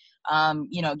to,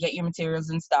 get your materials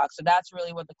in stock. So that's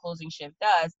really what the closing shift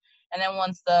does. And then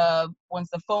once the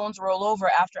phones roll over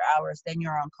after hours, then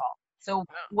you're on call. So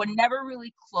we're never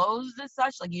really closed as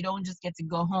such. Like you don't just get to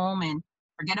go home and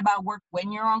forget about work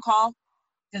when you're on call.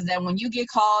 Because then when you get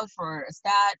called for a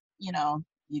stat, you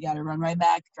got to run right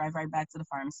back, drive right back to the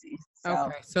pharmacy. So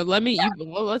Okay. So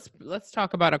let's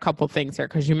talk about a couple things here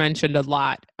because you mentioned a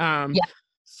lot. yeah.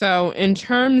 So in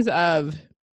terms of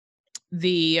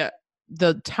the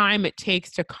time it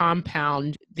takes to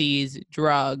compound these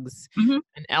drugs Mm-hmm.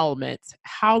 and elements,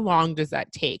 how long does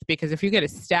that take? Because if you get a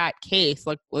stat case,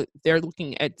 like they're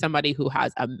looking at somebody who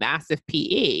has a massive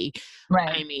PE,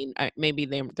 Right. I mean, maybe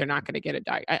they're not going to get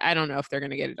I don't know if they're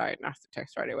going to get a diagnostic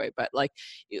test right away, but like,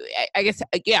 I guess,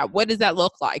 yeah. What does that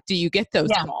look like? Do you get those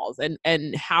Yeah. calls,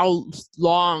 and how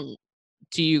long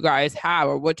do you guys have,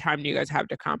 or what time do you guys have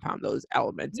to compound those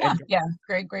elements? Yeah. Yeah.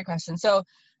 Great question. So,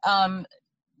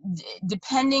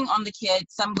 depending on the kid,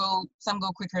 some go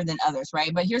quicker than others,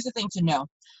 right? But here's the thing to know.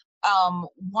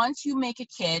 Once you make a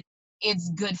kit, it's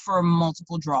good for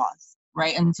multiple draws,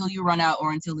 right? Until you run out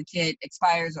or until the kit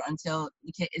expires or until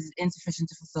the kit is insufficient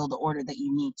to fulfill the order that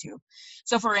you need to.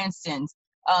 So for instance,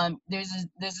 there's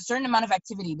a certain amount of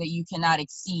activity that you cannot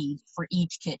exceed for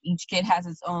each kit. Each kit has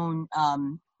its own,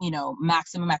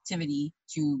 maximum activity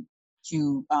to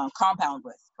compound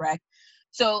with, correct?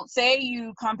 So say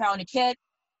you compound a kit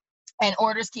and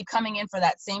orders keep coming in for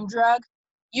that same drug,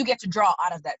 you get to draw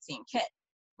out of that same kit,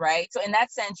 right? So in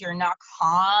that sense, you're not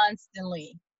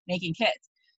constantly making kits.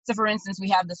 So for instance, we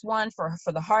have this one for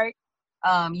the heart.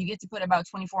 You get to put about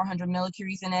 2,400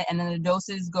 millicuries in it, and then the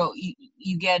doses go,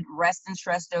 you get rest and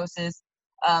stress doses.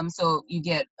 So you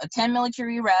get a 10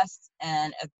 millicurie rest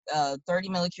and a 30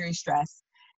 millicurie stress,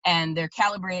 and they're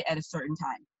calibrated at a certain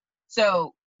time.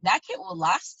 So that kit will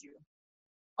last you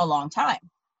a long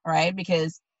time, right?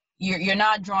 Because you're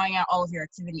not drawing out all of your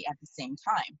activity at the same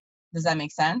time. Does that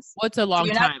make sense? What's a So long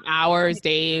you're not, time? Hours,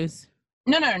 days?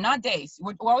 no, not days.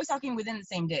 We're always talking within the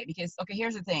same day because, okay,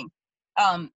 here's the thing.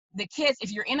 The kids,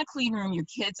 if you're in a clean room, your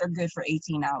kids are good for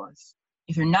 18 hours.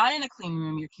 If you're not in a clean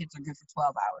room, your kids are good for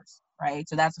 12 hours, right?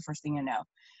 So that's the first thing you know.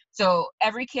 So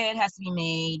every kid has to be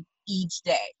made each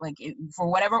day. Like for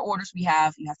whatever orders we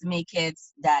have, you have to make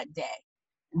kits that day.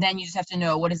 Then you just have to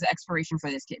know what is the expiration for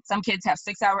this kit. Some kids have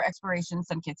 6-hour expirations,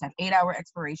 some kids have 8-hour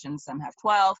expirations, some have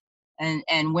 12.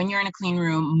 And when you're in a clean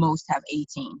room, most have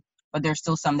 18. But there's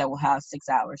still some that will have 6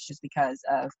 hours just because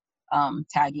of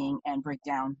tagging and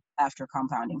breakdown after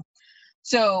compounding.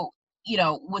 So,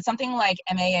 with something like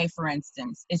MAA, for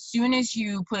instance, as soon as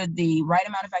you put the right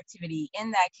amount of activity in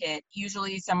that kit,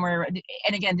 usually somewhere,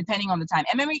 and again, depending on the time,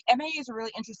 MAA is a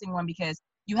really interesting one because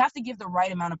you have to give the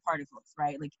right amount of particles,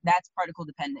 right? Like that's particle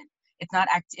dependent. It's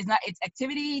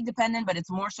activity dependent, but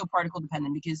it's more so particle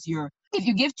dependent because if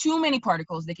you give too many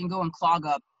particles, they can go and clog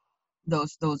up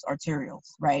those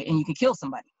arterioles, right? And you can kill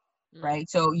somebody, right?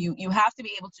 So you have to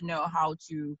be able to know how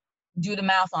to do the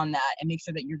math on that and make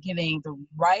sure that you're giving the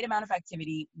right amount of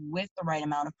activity with the right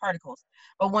amount of particles.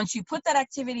 But once you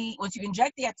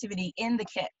inject the activity in the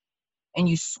kit and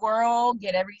you swirl,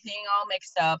 get everything all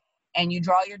mixed up, and you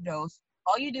draw your dose,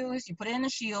 all you do is you put it in a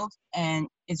shield and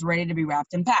it's ready to be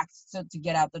wrapped and packed to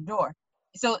get out the door.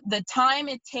 So the time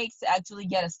it takes to actually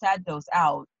get a stat dose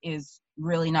out is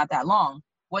really not that long.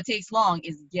 What takes long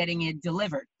is getting it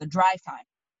delivered, the drive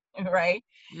time, right?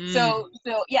 So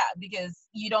yeah, because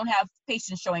you don't have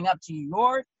patients showing up to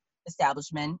your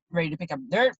establishment ready to pick up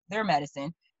their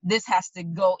medicine. This has to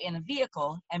go in a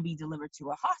vehicle and be delivered to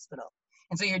a hospital.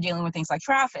 And so you're dealing with things like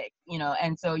traffic,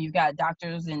 and so you've got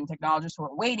doctors and technologists who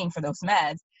are waiting for those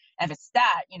meds. And if it's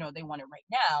stat, they want it right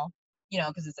now,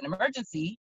 because it's an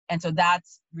emergency. And so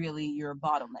that's really your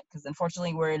bottleneck, because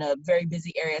unfortunately we're in a very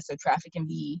busy area, so traffic can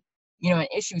be, an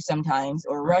issue sometimes,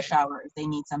 or rush hour if they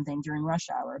need something during rush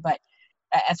hour. But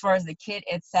as far as the kit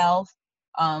itself,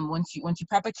 once you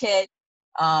prep a kit,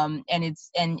 and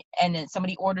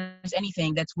somebody orders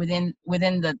anything that's within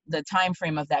the time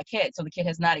frame of that kit, so the kit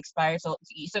has not expired. So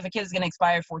if a kit is going to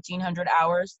expire 1,400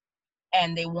 hours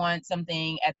and they want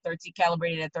something at 13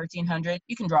 calibrated at 1,300,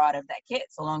 you can draw out of that kit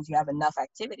so long as you have enough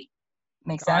activity.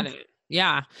 Make Got sense? it.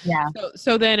 Yeah. Yeah.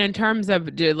 So then in terms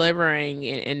of delivering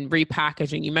and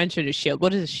repackaging, you mentioned a shield.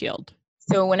 What is a shield?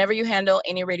 So whenever you handle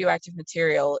any radioactive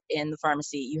material in the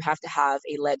pharmacy, you have to have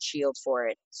a lead shield for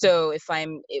it. So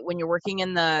when you're working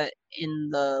in the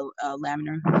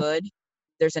laminar hood,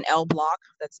 there's an L block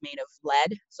that's made of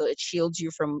lead, so it shields you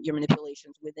from your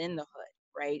manipulations within the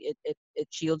hood, right? It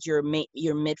shields your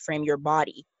mid frame, your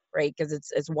body, right? Because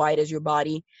it's as wide as your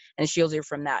body, and it shields you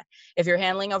from that. If you're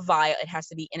handling a vial, it has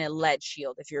to be in a lead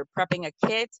shield. If you're prepping a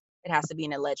kit, it has to be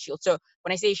in a lead shield. So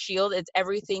when I say shield, it's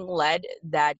everything lead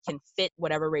that can fit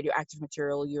whatever radioactive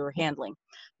material you're handling.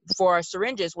 For our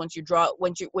syringes, when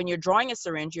you're drawing a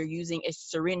syringe, you're using a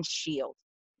syringe shield.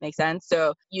 Make sense?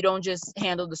 So you don't just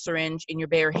handle the syringe in your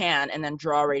bare hand and then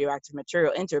draw radioactive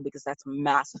material into it, because that's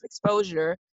massive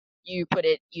exposure. You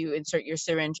insert your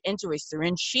syringe into a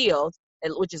syringe shield,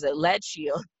 which is a lead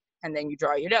shield, and then you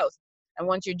draw your dose. And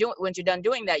once you're done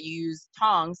doing that, you use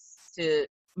tongs to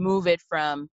move it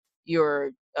from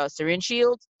your syringe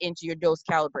shield into your dose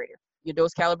calibrator. Your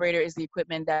dose calibrator is the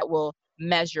equipment that will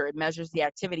measures the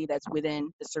activity that's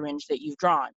within the syringe that you've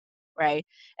drawn, right?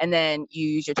 And then you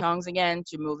use your tongs again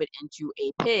to move it into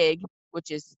a pig,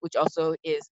 which also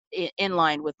is in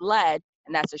line with lead,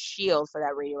 and that's a shield for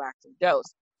that radioactive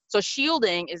dose. So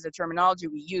shielding is the terminology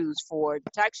we use for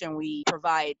protection we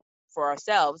provide for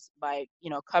ourselves by,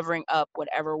 covering up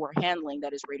whatever we're handling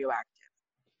that is radioactive.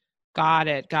 Got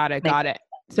it.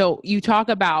 So you talk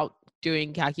about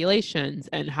doing calculations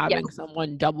and having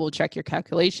someone double check your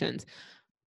calculations.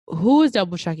 Who is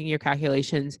double checking your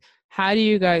calculations? How do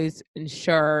you guys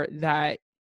ensure that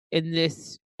in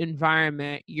this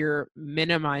environment you're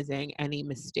minimizing any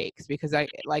mistakes? Because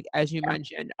as you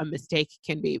mentioned, a mistake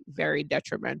can be very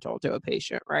detrimental to a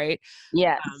patient, right?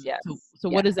 Yes. So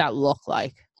what does that look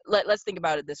like? Let's think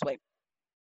about it this way.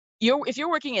 If you're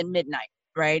working at midnight,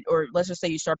 right? Or let's just say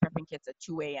you start prepping kits at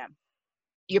 2 a.m.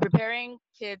 You're preparing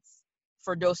kits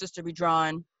for doses to be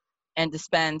drawn and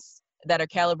dispensed that are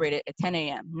calibrated at 10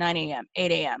 a.m., 9 a.m.,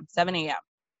 8 a.m., 7 a.m.,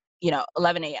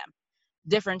 11 a.m.,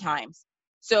 different times.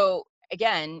 So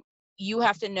again, you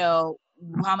have to know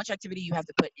how much activity you have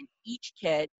to put in each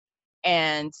kit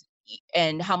and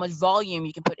how much volume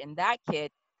you can put in that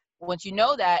kit. Once you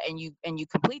know that and you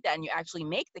complete that and you actually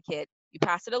make the kit, you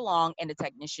pass it along and the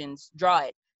technicians draw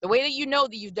it. The way that you know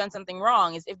that you've done something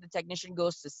wrong is if the technician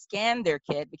goes to scan their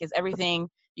kit, because everything,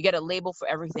 you get a label for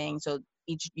everything, so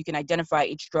you can identify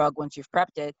each drug once you've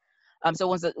prepped it. So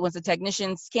once the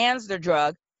technician scans their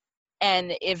drug,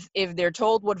 and if they're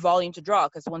told what volume to draw,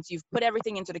 because once you've put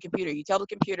everything into the computer, you tell the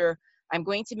computer, I'm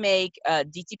going to make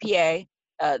DTPA,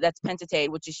 that's pentatade,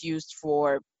 which is used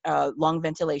for lung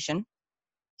ventilation.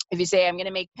 If you say, I'm going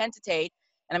to make pentatade,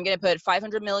 and I'm going to put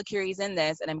 500 millicuries in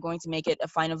this, and I'm going to make it a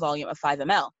final volume of 5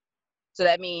 ml. So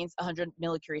that means 100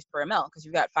 millicuries per ml, because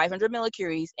you've got 500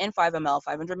 millicuries in 5 ml,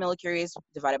 500 millicuries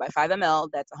divided by 5 ml,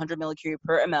 that's 100 millicurie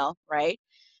per ml, right?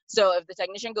 So if the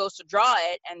technician goes to draw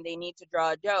it and they need to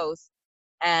draw a dose,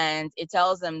 and it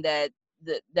tells them that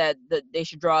they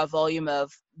should draw a volume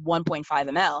of 1.5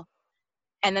 ml,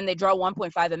 and then they draw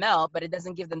 1.5 ml, but it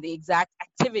doesn't give them the exact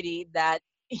activity that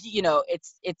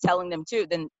it's telling them to,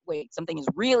 then wait, something is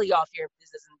really off here.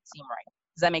 This doesn't seem right.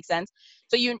 Does that make sense?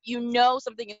 So you know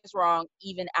something is wrong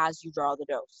even as you draw the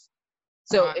dose.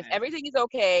 So if everything is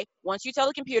okay, once you tell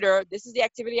the computer, this is the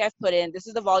activity I've put in, this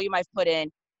is the volume I've put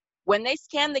in, when they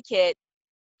scan the kit,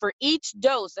 for each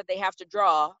dose that they have to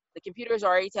draw, the computer is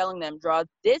already telling them, draw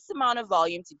this amount of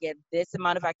volume to get this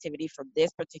amount of activity for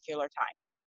this particular time.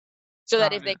 So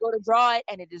that if they go to draw it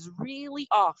and it is really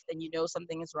off, then you know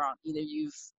something is wrong. Either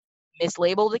you've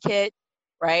mislabeled the kit,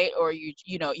 right? Or you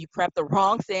prep the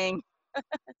wrong thing.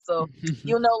 So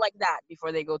you'll know like that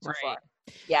before they go too far.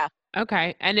 Yeah.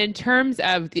 Okay. And in terms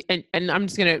of and I'm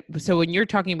just going to, so when you're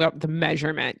talking about the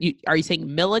measurement, are you saying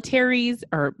militaries,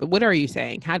 or what are you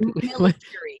saying?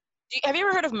 Military. Have you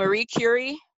ever heard of Marie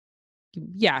Curie?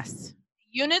 Yes.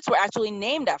 Units were actually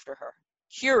named after her.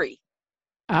 Curie.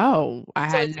 Oh,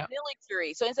 So it's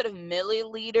millicurie. So instead of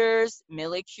milliliters,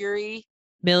 millicurie.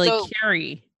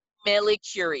 Millicurie.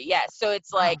 Millicurie, yes. So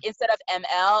it's like instead of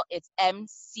ml, it's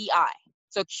MCI.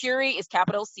 So Curie is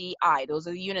capital CI. Those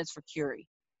are the units for Curie.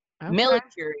 Okay.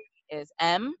 Millicurie is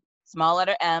M, small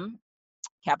letter M,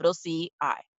 capital CI.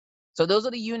 So those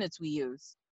are the units we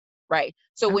use, right?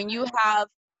 So when you have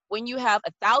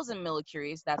 1,000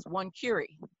 millicuries, that's 1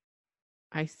 curie.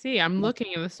 I see. I'm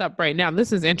looking this up right now.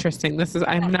 This is interesting.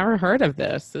 I've never heard of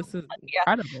this. This is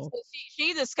incredible. So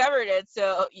she discovered it,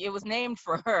 so it was named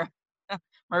for her,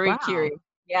 Marie Curie.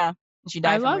 Yeah, and she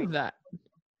died. I love that.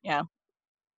 Yeah.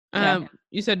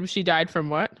 You said she died from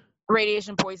what?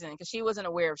 radiation poisoning, because she wasn't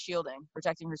aware of shielding,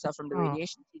 protecting herself from the Oh,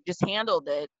 radiation. She just handled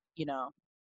it,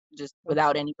 just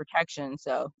without any protection.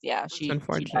 So yeah, that's she died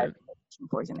unfortunate. from radiation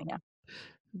poisoning. Yeah.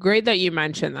 Great that you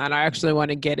mentioned that. I actually want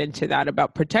to get into that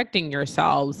about protecting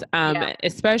yourselves, Yeah.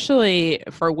 especially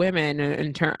for women,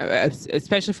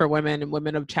 especially for women and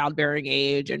women of childbearing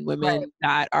age and Right. women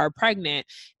that are pregnant.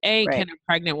 Right. Can a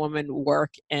pregnant woman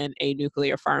work in a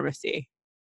nuclear pharmacy?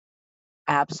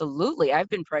 Absolutely. I've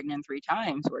been pregnant 3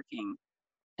 times working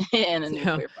in a So,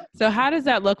 nuclear so pharmacy. how does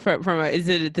that look is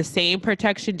it the same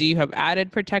protection? Do you have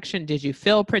added protection? Did you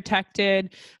feel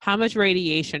protected? How much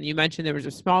radiation? You mentioned there was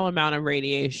a small amount of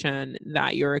radiation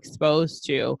that you're exposed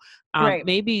to. Right.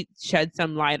 Maybe shed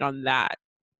some light on that.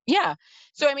 Yeah.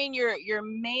 So I mean, your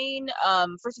main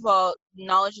first of all,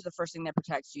 knowledge is the first thing that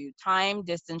protects you. Time,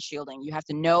 distance, shielding. You have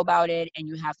to know about it and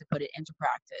you have to put it into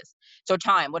practice. So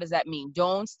time, what does that mean?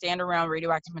 Don't stand around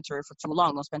radioactive material for too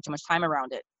long. Don't spend too much time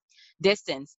around it.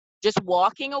 Distance, just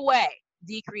walking away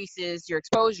decreases your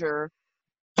exposure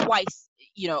twice,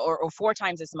 or 4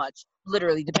 times as much,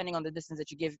 literally, depending on the distance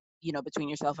that you give, between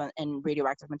yourself and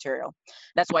radioactive material.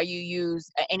 That's why you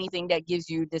use anything that gives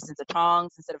you distance of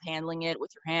tongs instead of handling it with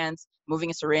your hands.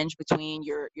 Moving a syringe between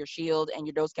your shield and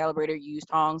your dose calibrator, you use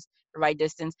tongs, provide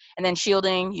distance, and then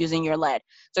shielding using your lead.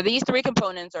 So these 3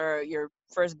 components are your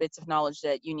first bits of knowledge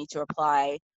that you need to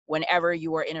apply whenever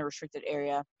you are in a restricted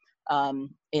area,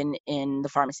 in the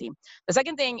pharmacy. The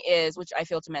second thing is, which I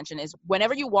failed to mention, is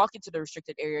whenever you walk into the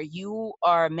restricted area, you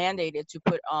are mandated to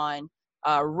put on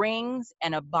rings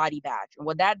and a body badge. And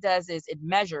what that does is it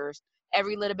measures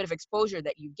every little bit of exposure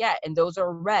that you get, and those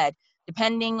are read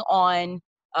depending on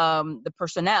the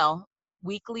personnel,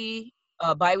 weekly,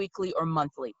 biweekly, or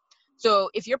monthly.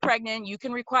 So if you're pregnant, you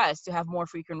can request to have more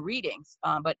frequent readings.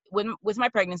 But with my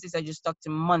pregnancies, I just stuck to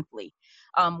monthly.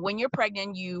 When you're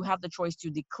pregnant, you have the choice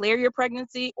to declare your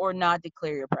pregnancy or not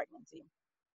declare your pregnancy.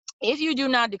 If you do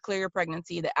not declare your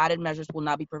pregnancy, the added measures will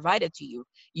not be provided to you.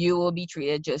 You will be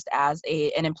treated just as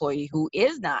an employee who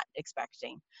is not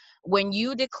expecting. When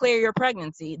you declare your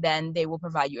pregnancy, then they will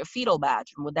provide you a fetal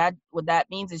badge. And what that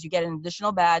means is you get an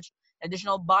additional badge,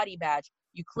 additional body badge.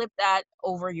 You clip that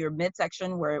over your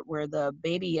midsection where the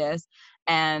baby is,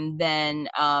 and then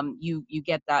you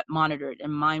get that monitored.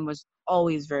 And mine was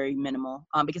always very minimal,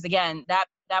 because again, that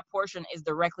portion is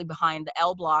directly behind the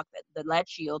L block, the lead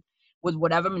shield, with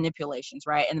whatever manipulations,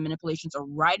 right? And the manipulations are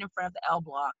right in front of the L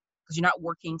block, because you're not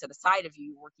working to the side of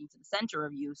you, you're working to the center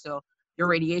of you. So your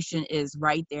radiation is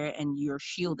right there and you're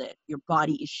shielded. Your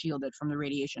body is shielded from the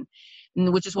radiation,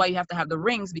 which is why you have to have the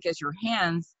rings, because your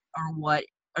hands are what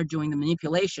are doing the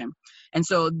manipulation. And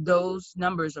so those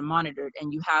numbers are monitored,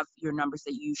 and you have your numbers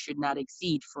that you should not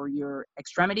exceed for your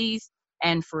extremities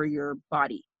and for your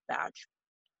body badge.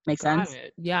 Make Got sense?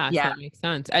 it. Yes, Yeah. that makes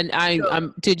sense. And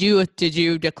So did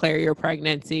you declare your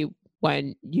pregnancy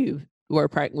when you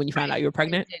when you found out you were I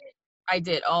pregnant? did. I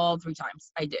did all 3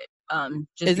 times. I did.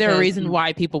 Just Is there a because, reason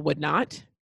why people would not?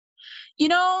 you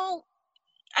know,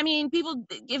 I mean, people,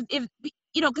 if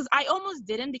because I almost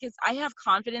didn't, because I have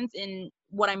confidence in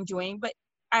what I'm doing, but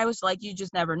I was like, you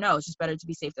just never know. It's just better to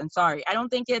be safe than sorry. I don't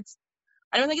think it's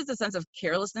a sense of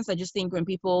carelessness. I just think when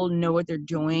people know what they're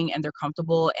doing and they're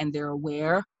comfortable and they're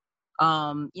aware,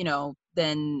 then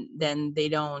they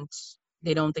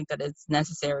don't think that it's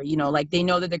necessary. Like, they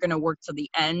know that they're going to work to the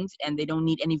end and they don't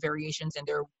need any variations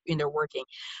in their working.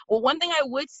 Well, one thing I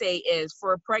would say is,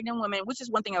 for a pregnant woman, which is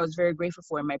one thing I was very grateful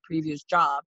for in my previous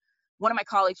job, one of my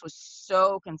colleagues was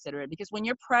so considerate, because when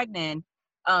you're pregnant,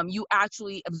 you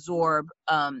actually absorb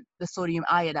the sodium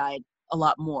iodide a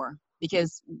lot more,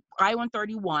 because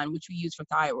I-131, which we use for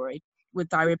thyroid, with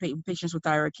patients with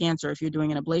thyroid cancer, if you're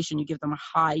doing an ablation, you give them a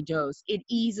high dose. It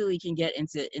easily can get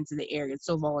into the air. It's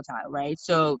so volatile, right?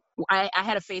 So I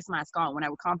had a face mask on when I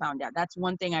would compound that. That's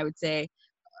one thing I would say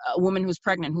a woman who's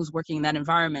pregnant, who's working in that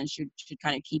environment, should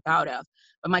kind of keep out of.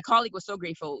 But my colleague was so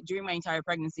grateful during my entire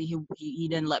pregnancy. He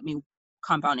didn't let me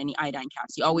compound any iodine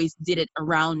caps. He always did it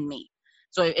around me.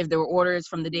 So if there were orders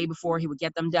from the day before, he would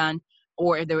get them done.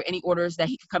 Or if there were any orders that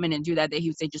he could come in and do that day, he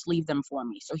would say, just leave them for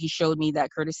me. So he showed me that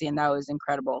courtesy, and that was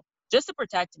incredible, just to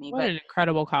protect me. What But an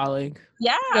incredible colleague.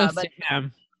 yeah, Kudos but to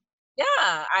him. yeah,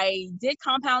 I did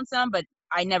compound some, but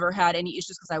I never had any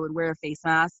issues because I would wear a face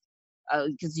mask.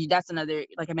 Because that's another,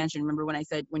 like I mentioned, remember when I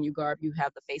said when you garb, you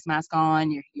have the face mask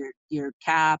on, your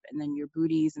cap, and then your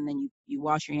booties, and then you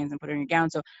wash your hands and put it on your gown.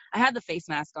 So I had the face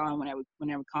mask on when I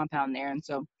would compound there, and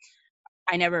so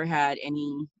I never had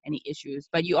any issues.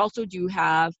 But you also do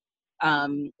have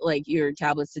like your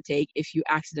tablets to take if you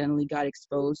accidentally got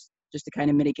exposed, just to kind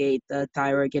of mitigate the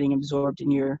thyroid getting absorbed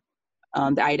in your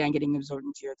the iodine getting absorbed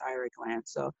into your thyroid gland.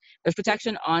 So there's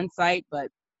protection on site, but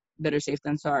better safe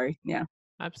than sorry. Yeah.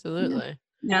 Yeah. Absolutely.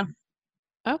 Yeah.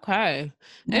 Okay.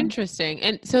 Yeah. Interesting.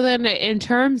 And so then in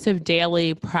terms of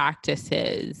daily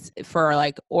practices for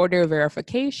like order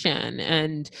verification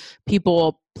and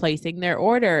people placing their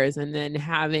orders and then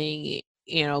having,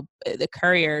 the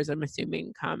couriers, I'm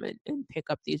assuming, come and pick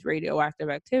up these radioactive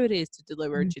activities to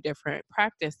deliver Mhm. to different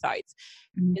practice sites.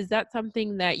 Mhm. Is that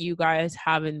something that you guys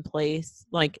have in place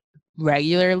like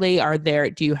regularly?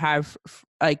 Do you have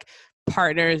like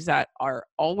partners that are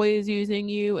always using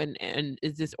you, and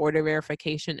is this order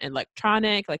verification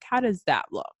electronic? Like, how does that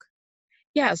look?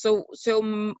 Yeah. So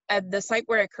at the site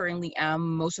where I currently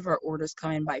am, most of our orders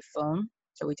come in by phone.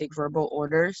 So we take verbal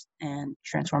orders and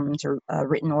transform them into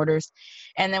written orders,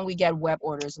 and then we get web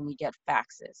orders and we get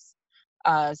faxes.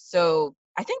 So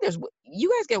I think you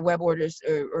guys get web orders,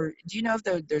 or do you know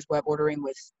if there's web ordering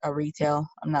with a retail?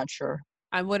 I'm not sure.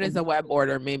 And what does a web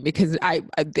order mean? Because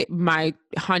my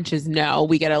hunch is no,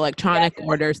 we get Yeah. electronic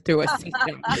orders through a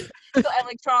system. So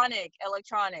electronic,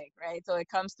 right? So it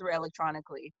comes through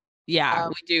electronically. Yeah,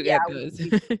 we do Yeah, get those.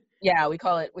 we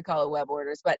call it web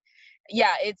orders. But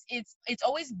yeah, it's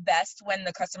always best when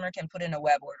the customer can put in a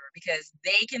web order because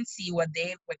they can see what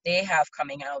they have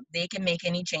coming out. They can make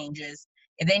any changes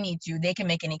if they need to. They can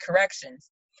make any corrections.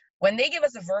 When they give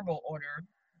us a verbal order,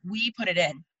 we put it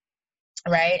in,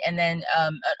 right? And then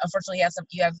unfortunately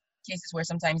you have cases where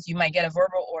sometimes you might get a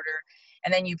verbal order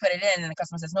and then you put it in and the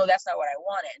customer says, no, that's not what I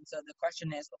wanted. And so the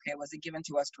question is, okay, was it given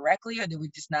to us correctly or did we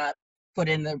just not put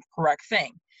in the correct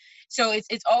thing? So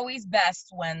it's always best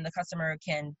when the customer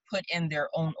can put in their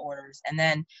own orders. And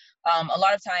then a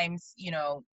lot of times,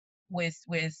 with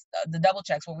the double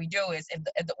checks, what we do is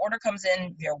if the order comes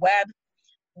in via web,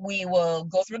 we will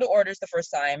go through the orders the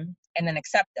first time and then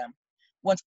accept them.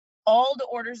 Once all the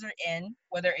orders are in,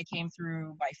 whether it came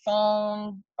through by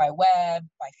phone, by web,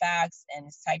 by fax, and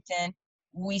it's typed in,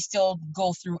 we still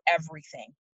go through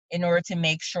everything in order to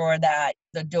make sure that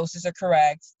the doses are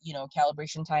correct,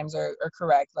 calibration times are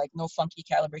correct, like no funky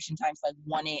calibration times like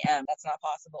 1 a.m. That's not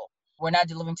possible. We're not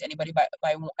delivering to anybody by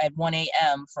at 1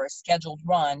 a.m. for a scheduled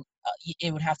run.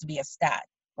 It would have to be a stat,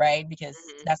 right? Because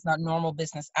that's not normal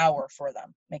business hour for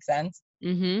them. Make sense?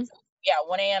 Mm-hmm. So, yeah,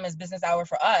 1 a.m. is business hour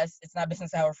for us. It's not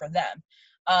business hour for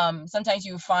them. Sometimes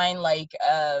you find like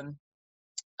a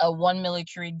 1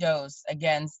 millicurie dose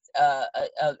against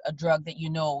a drug that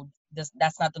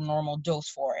that's not the normal dose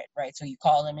for it, right? So you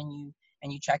call them and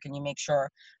you check and you make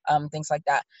sure, things like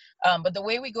that. But the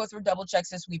way we go through double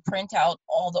checks is we print out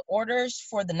all the orders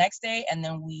for the next day, and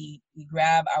then we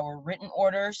grab our written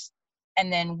orders,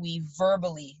 and then we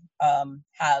verbally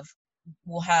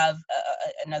we'll have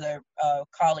another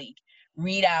colleague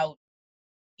read out,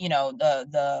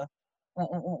 the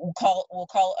we'll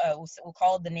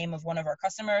call the name of one of our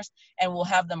customers, and we'll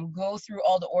have them go through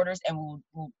all the orders, and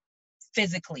we'll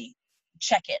physically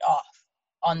check it off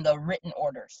on the written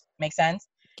orders. Make sense?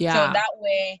 So Yeah.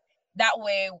 that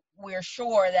way we're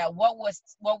sure that what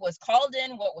was called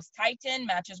in, what was typed in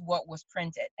matches what was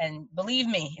printed. And believe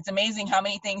me, it's amazing how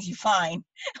many things you find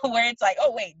where it's like,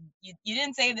 oh wait, you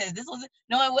didn't say this was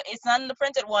no, it's not in the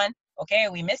printed one. Okay,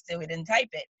 we missed it, we didn't type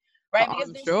it, right? Oh, Because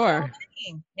I'm there's so sure.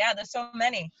 many. Yeah, there's so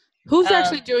many. Who's um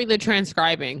actually doing the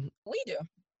transcribing? we do.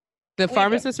 The we do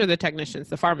pharmacists or the technicians?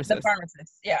 The The pharmacists.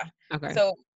 pharmacist, yeah. Okay.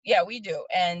 So yeah, we do.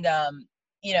 And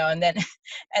and then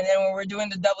and then when we're doing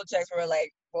the double checks, we're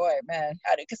like, boy, man,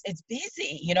 how do, because it's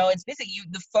busy, it's busy.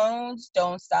 The phones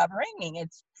don't stop ringing.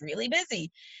 It's really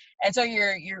busy. And so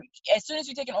you're as soon as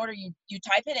you take an order, you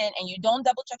type it in and you don't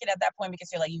double check it at that point because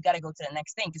you're like, you got to go to the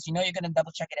next thing because you're going to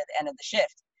double check it at the end of the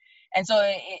shift. And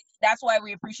so that's why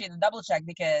we appreciate the double check,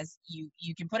 because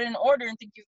you can put in an order and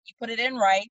think you put it in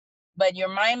right, but your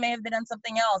mind may have been on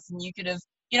something else, and you could have,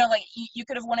 like you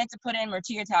could have wanted to put in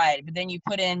Mertiotide, but then you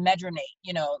put in Medronate.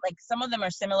 Like some of them are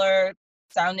similar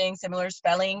sounding, similar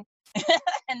spelling,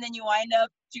 and then you wind up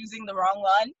choosing the wrong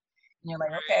one, and you're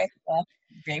like, okay, well,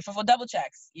 grateful for double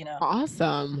checks.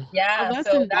 Awesome. Oh, Yeah, that's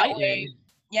so that way, enlightening.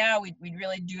 yeah, we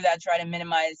really do that, try to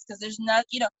minimize, because there's not,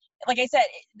 like I said,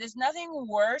 there's nothing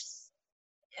worse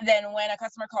than when a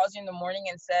customer calls you in the morning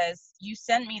and says, you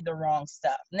sent me the wrong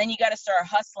stuff. And then you got to start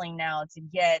hustling now to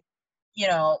get,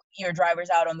 your drivers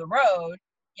out on the road,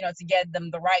 to get them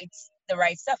the right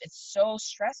stuff. It's so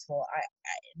stressful.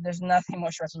 There's nothing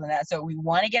more stressful than that. So we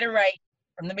want to get it right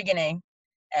from the beginning.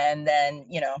 And then,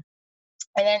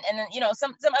 and then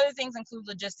some other things include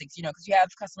logistics, because you have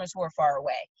customers who are far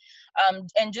away.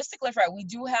 And just to clarify, we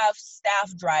do have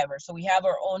staff drivers, so we have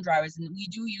our own drivers, and we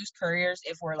do use couriers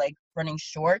if we're like running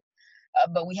short.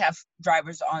 but we have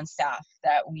drivers on staff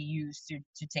that we use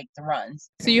to take the runs.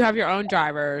 So you have your own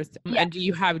drivers, Yeah, and do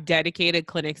you have dedicated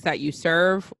clinics that you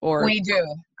serve, or? we do.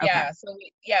 Okay. Yeah. So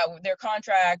they're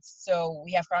contracts. So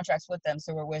we have contracts with them.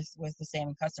 So we're with the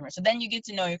same customer. So then you get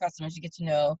to know your customers. You get to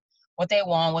know what they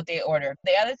want, what they order.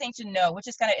 The other thing to know, which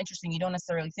is kind of interesting, you don't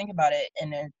necessarily think about it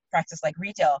in a practice like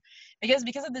retail, because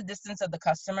of the distance of the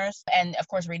customers, and of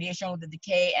course radiation with the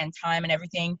decay and time and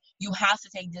everything, you have to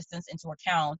take distance into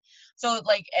account. So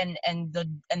like and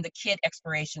the kit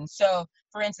expiration. So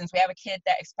for instance, we have a kit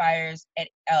that expires at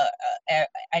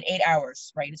 8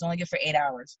 hours, right? It's only good for 8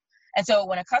 hours. And so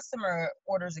when a customer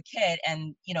orders a kit,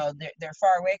 and they're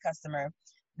far away customer,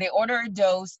 they order a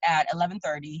dose at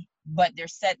 11:30, but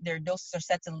their doses are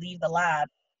set to leave the lab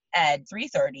at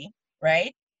 3:30,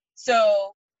 right?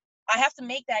 So I have to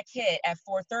make that kit at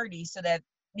 4:30, so that,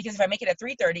 because if I make it at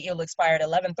 3:30, it'll expire at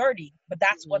 11:30. But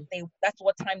that's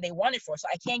what time they want it for. So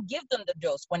I can't give them the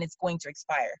dose when it's going to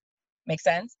expire. Make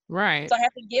sense? Right. So I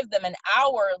have to give them an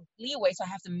hour leeway. So I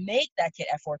have to make that kit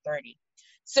at 4:30.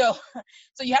 So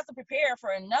so you have to prepare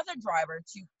for another driver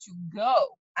to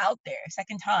go out there a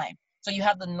second time. So you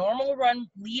have the normal run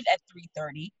leave at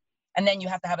 3:30, and then you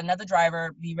have to have another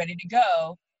driver be ready to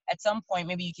go at some point.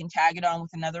 Maybe you can tag it on with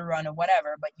another run or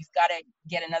whatever, but you've got to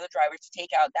get another driver to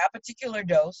take out that particular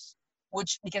dose,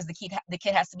 which, because the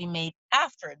kit has to be made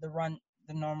after the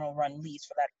normal run leaves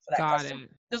for that Got customer.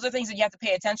 it. Those are things that you have to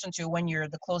pay attention to when you're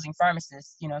the closing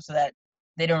pharmacist, so that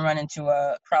they don't run into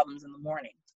problems in the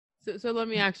morning. So let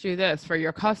me ask you this, for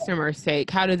your customer's sake,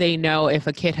 how do they know if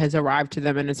a kit has arrived to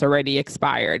them and it's already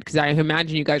expired? Because I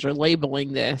imagine you guys are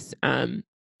labeling this,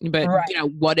 but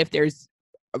Right. what if there's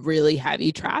a really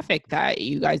heavy traffic that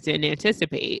you guys didn't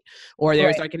anticipate, or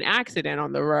there's Right. like an accident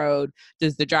on the road?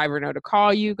 Does the driver know to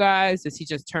call you guys? Does he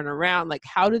just turn around? Like,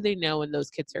 how do they know when those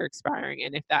kits are expiring?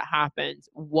 And if that happens,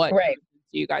 what Right.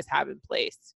 do you guys have in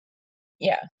place?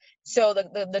 Yeah. So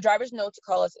the drivers know to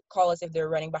call us if they're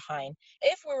running behind.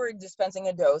 If we were dispensing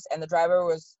a dose and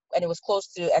it was close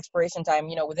to expiration time,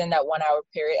 within that 1 hour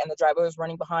period, and the driver was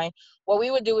running behind, what we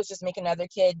would do is just make another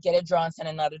kit, get it drawn, send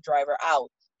another driver out.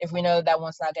 If we know that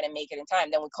one's not going to make it in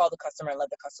time, then we call the customer and let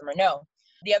the customer know.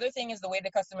 The other thing is, the way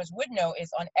the customers would know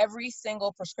is on every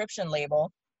single prescription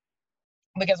label,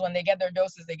 because when they get their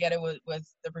doses, they get it with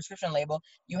the prescription label.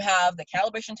 You have the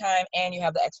calibration time and you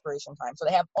have the expiration time. So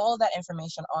they have all that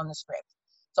information on the script.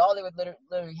 So all they would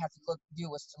literally have to do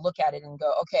was to look at it and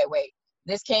go, okay, wait,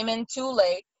 this came in too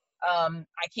late. I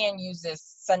can't use this.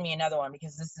 Send me another one,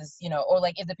 because this is, or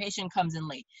like if the patient comes in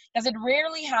late, because it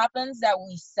rarely happens that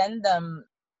we send them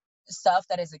stuff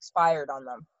that is expired on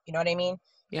them. You know what I mean?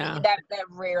 Yeah. That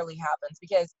rarely happens,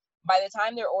 because by the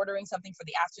time they're ordering something for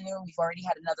the afternoon, we've already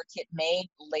had another kit made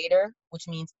later, which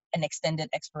means an extended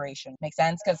expiration. Make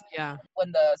sense? Because Yeah.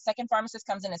 when the second pharmacist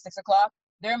comes in at 6 o'clock,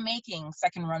 they're making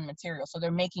second run material. So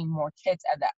they're making more kits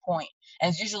at that point.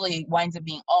 And it usually winds up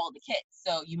being all the kits.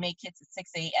 So you make kits at 6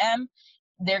 a.m.,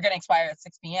 they're going to expire at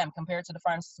 6 p.m. compared to the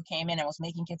pharmacist who came in and was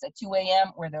making kits at 2 a.m.,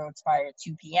 where they'll expire at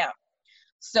 2 p.m.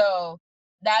 So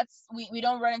we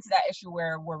don't run into that issue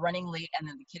where we're running late and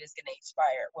then the kit is going to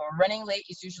expire. When we're running late,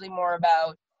 it's usually more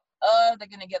about, they're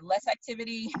going to get less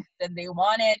activity than they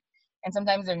wanted, and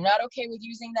sometimes they're not okay with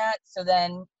using that. So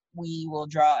then we will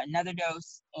draw another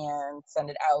dose and send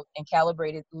it out and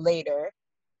calibrate it later,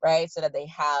 right? So that they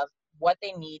have what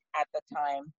they need at the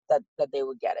time that they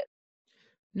would get it.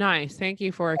 Nice. Thank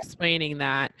you for explaining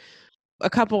that. A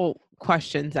couple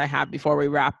questions I have before we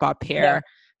wrap up Yeah. here.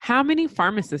 How many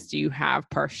pharmacists do you have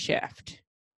per shift?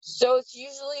 So it's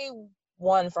usually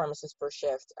one pharmacist per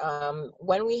shift.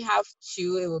 When we have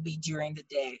two, it will be during the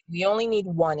day. We only need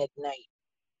one at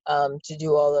night to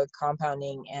do all the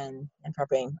compounding and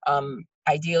prepping.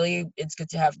 Ideally, it's good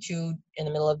to have two in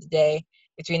the middle of the day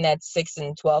between that 6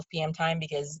 and 12 p.m. time,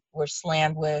 because we're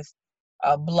slammed with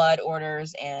blood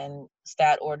orders and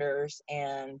stat orders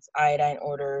and iodine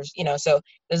orders. So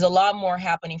there's a lot more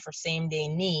happening for same day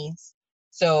needs.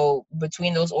 So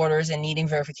between those orders and needing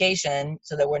verification,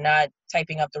 so that we're not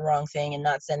typing up the wrong thing and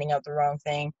not sending out the wrong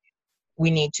thing, we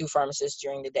need two pharmacists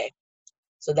during the day.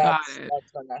 So Got that's it.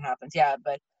 when that happens. Yeah,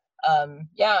 but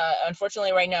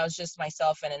unfortunately right now it's just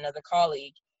myself and another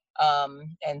colleague.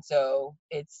 And so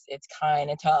it's kind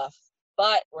of tough,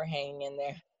 but we're hanging in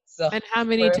there. So And how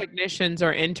many we're technicians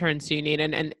or interns do you need?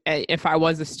 And if I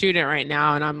was a student right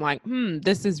now and I'm like,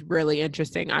 this is really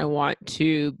interesting, I want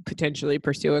to potentially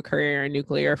pursue a career in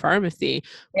nuclear pharmacy.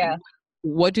 yeah.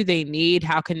 What do they need?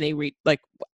 How can they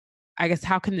I guess,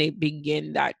 how can they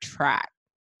begin that track?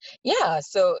 Yeah,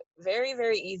 so very,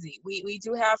 very easy. We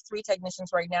do have three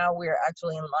technicians right now. We're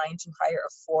actually in line to hire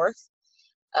a fourth.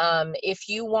 If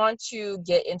you want to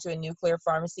get into a nuclear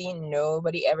pharmacy,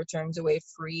 nobody ever turns away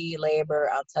free labor.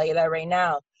 I'll tell you that right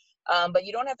now. But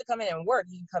you don't have to come in and work.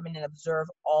 You can come in and observe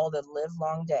all the live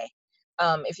long day.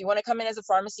 If you want to come in as a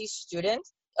pharmacy student,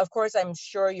 of course, I'm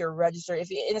sure you're registered. If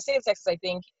you, in the state of Texas, I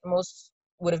think most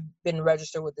would have been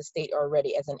registered with the state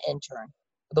already as an intern,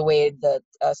 the way the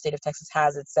state of Texas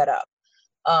has it set up.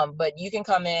 But you can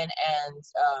come in and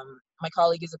my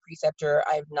colleague is a preceptor.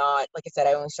 I've not, like I said,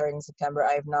 I only started in September.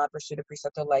 I have not pursued a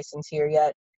preceptor license here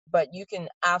yet, but you can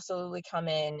absolutely come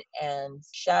in and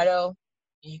shadow.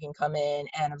 You can come in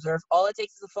and observe. All it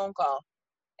takes is a phone call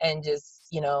and just,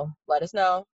 let us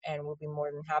know. And we'll be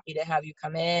more than happy to have you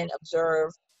come in,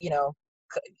 observe,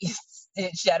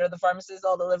 shadow the pharmacist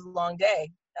all the live long day.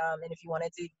 And if you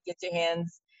wanted to get your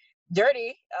hands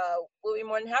dirty, we'll be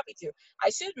more than happy to. I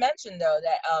should mention though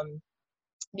that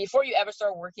before you ever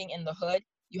start working in the hood,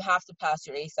 you have to pass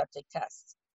your aseptic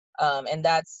test. And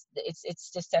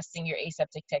it's just testing your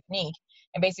aseptic technique.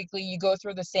 And basically you go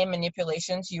through the same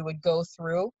manipulations you would go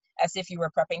through as if you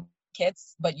were prepping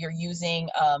kits, but you're using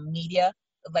media,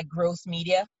 like gross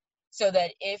media, so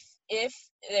that if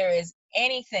there is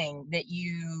anything that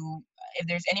if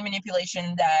there's any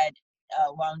manipulation that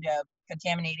wound up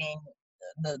contaminating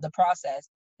the process,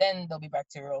 then there'll be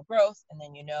bacterial growth, and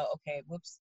then okay,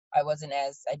 whoops, I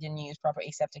didn't use proper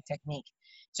aseptic technique.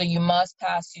 So you must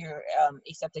pass your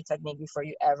aseptic technique before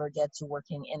you ever get to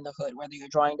working in the hood, whether you're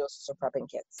drawing doses or prepping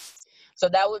kits. So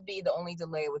that would be the only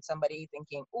delay with somebody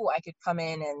thinking, oh, I could come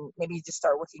in and maybe just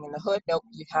start working in the hood. Nope,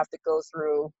 you'd have to go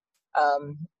through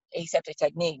aseptic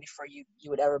technique before you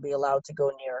would ever be allowed to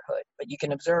go near a hood. But you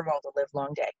can observe all the live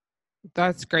long day.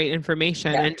 That's great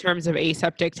information. Yeah. In terms of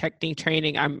aseptic technique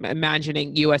training, I'm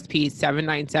imagining USP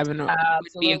 797 would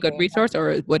be a good resource,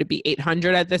 or would it be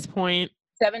 800 at this point?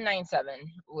 797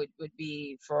 would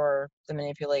be for the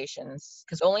manipulations,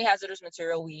 because only hazardous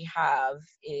material we have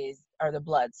are the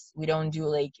bloods. We don't do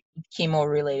like chemo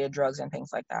related drugs and things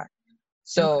like that.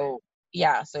 So okay.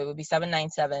 Yeah, so it would be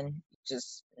 797.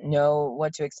 Just know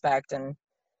what to expect and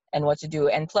what to do.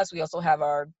 And plus we also have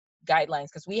our guidelines,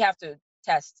 because we have to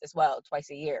test as well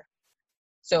twice a year.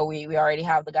 So we already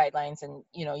have the guidelines, and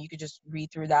you could just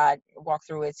read through that, walk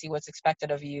through it, see what's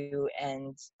expected of you,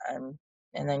 and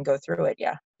then go through it.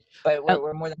 Yeah. But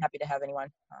we're more than happy to have anyone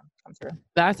come through.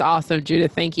 That's awesome,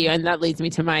 Judith. Thank you. And that leads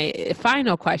me to my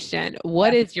final question.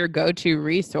 What is your go-to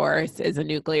resource as a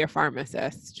nuclear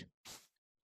pharmacist?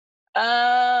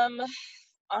 Honestly,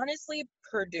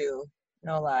 Purdue,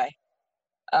 no lie.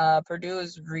 Purdue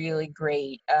is really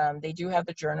great. They do have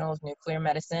the Journal of Nuclear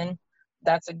Medicine.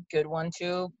 That's a good one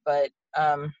too, but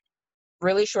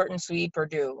really short and sweet,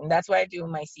 Purdue. And that's why I do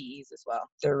my CEs as well.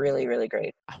 They're really, really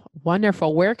great.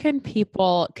 Wonderful. Where can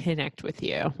people connect with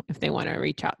you if they want to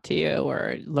reach out to you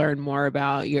or learn more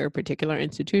about your particular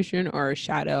institution or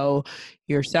shadow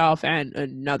yourself and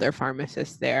another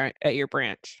pharmacist there at your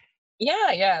branch?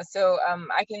 Yeah. So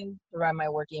I can provide my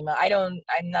work email.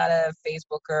 I'm not a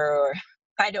Facebooker, or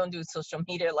I don't do social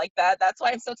media like that. That's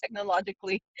why I'm so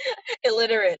technologically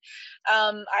illiterate.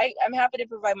 I'm happy to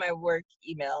provide my work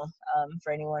email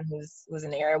for anyone who's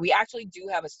in the area. We actually do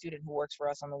have a student who works for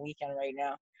us on the weekend right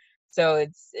now. So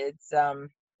it's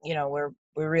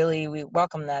we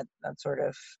welcome that sort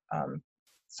of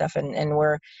stuff, and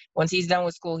once he's done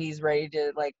with school, he's ready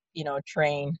to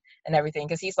train and everything,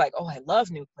 because he's like, oh, I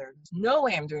love nuclear, there's no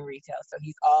way I'm doing retail. So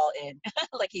he's all in.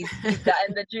 Like he's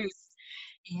gotten the juice.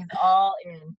 He's all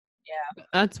in. Yeah.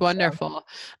 That's wonderful.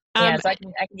 So I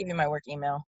can give you my work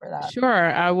email for that.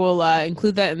 Sure. I will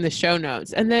include that in the show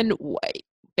notes. And then,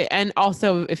 and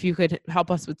also if you could help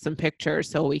us with some pictures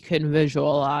so we can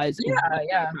visualize what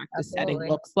the practice setting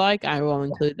looks like, I will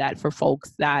include that for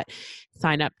folks that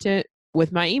sign up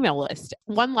with my email list.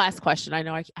 One last question. I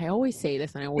know I always say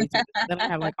this and I always do this, then I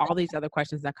have like all these other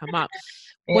questions that come up.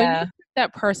 When you took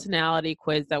that personality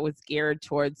quiz that was geared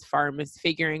towards pharmacy,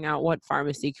 figuring out what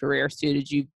pharmacy career suited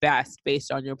you best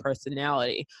based on your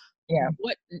personality. Yeah.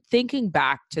 Thinking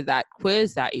back to that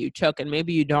quiz that you took, and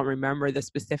maybe you don't remember the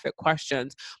specific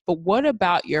questions, but what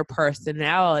about your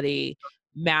personality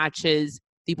matches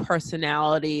the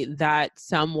personality that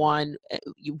someone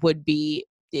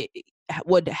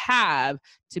would have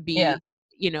to be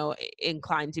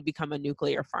inclined to become a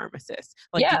nuclear pharmacist?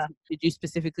 Did you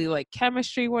specifically like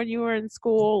chemistry when you were in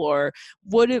school, or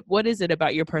what is it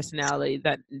about your personality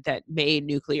that made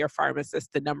nuclear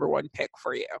pharmacist the number one pick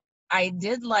for you? I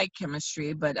did like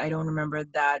chemistry, but I don't remember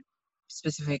that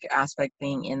specific aspect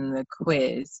being in the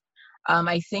quiz.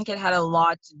 I think it had a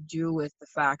lot to do with the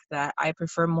fact that I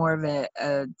prefer more of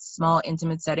a small,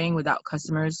 intimate setting without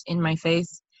customers in my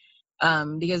face.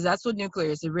 Because that's what nuclear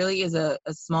is. It really is a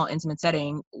small, intimate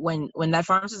setting. When that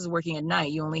pharmacist is working at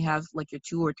night, you only have like your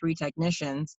 2 or 3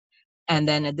 technicians, and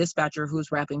then a dispatcher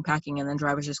who's wrapping, packing, and then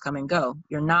drivers just come and go.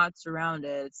 You're not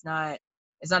surrounded. It's not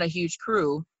a huge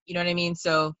crew. You know what I mean?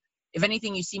 So if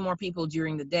anything, you see more people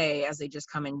during the day as they just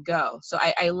come and go. So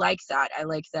I like that. I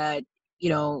like that,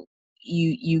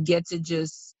 you get to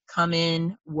just come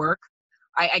in, work.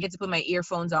 I get to put my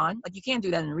earphones on. Like, you can't do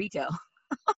that in retail.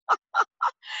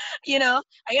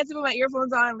 I get to put my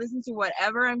earphones on and listen to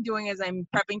whatever I'm doing as I'm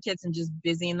prepping kits and just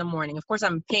busy in the morning. Of course,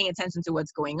 I'm paying attention to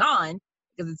what's going on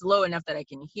because it's low enough that I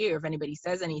can hear if anybody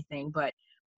says anything, but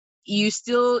you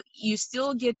still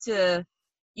get to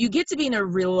be in a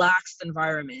relaxed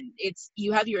environment.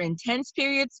 You have your intense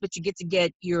periods, but you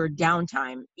get your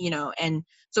downtime, and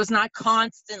so it's not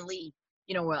constantly,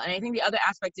 well. And I think the other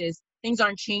aspect is things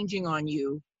aren't changing on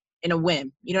you in a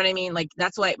whim. You know what I mean? Like,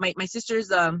 that's why my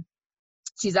sister's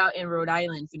she's out in Rhode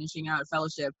Island finishing out a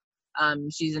fellowship.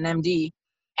 She's an MD,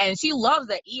 and she loves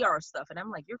the ER stuff. And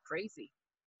I'm like, you're crazy,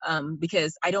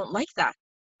 because I don't like that.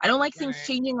 I don't like things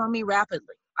changing on me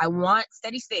rapidly. I want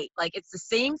steady state. Like, it's the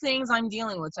same things I'm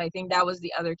dealing with. So I think that was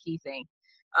the other key thing.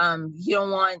 You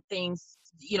don't want things,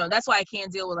 that's why I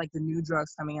can't deal with like the new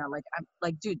drugs coming out. Like, I'm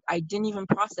like, dude, I didn't even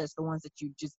process the ones that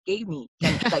you just gave me.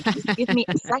 Just give me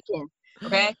a second.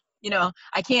 Okay.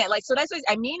 I can't, like, so that's what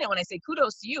I mean it when I say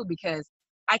kudos to you, because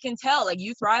I can tell, like,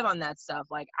 you thrive on that stuff.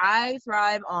 Like, I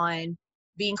thrive on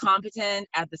being competent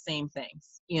at the same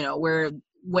things, where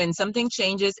when something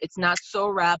changes, it's not so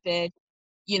rapid,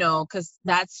 because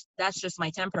that's just my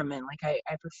temperament. Like,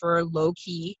 I prefer low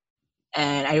key,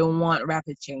 and I don't want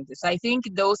rapid changes. So I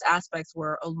think those aspects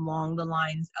were along the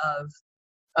lines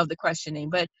of the questioning.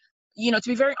 But, to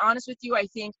be very honest with you, I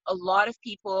think a lot of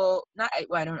people, I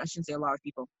shouldn't say a lot of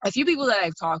people, a few people that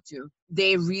I've talked to,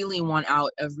 they really want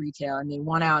out of retail, and they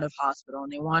want out of hospital,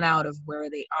 and they want out of where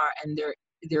they are. And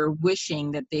they're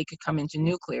wishing that they could come into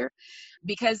nuclear,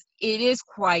 because it is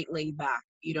quite laid back,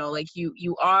 like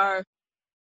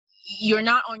you're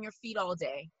not on your feet all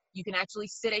day. You can actually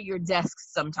sit at your desk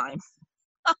sometimes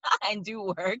and do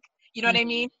work. You know what I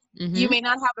mean? Mm-hmm. You may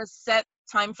not have a set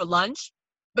time for lunch,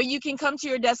 but you can come to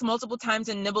your desk multiple times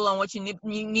and nibble on what you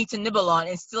need to nibble on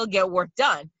and still get work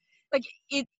done. Like,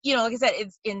 like I said,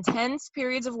 it's intense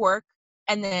periods of work,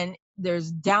 and then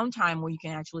there's downtime where you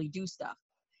can actually do stuff.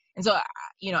 And so,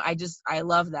 I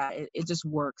love that. It just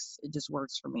works. It just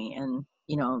works for me. And,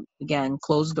 again,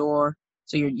 closed door,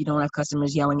 so you don't have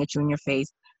customers yelling at you in your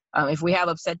face. If we have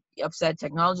upset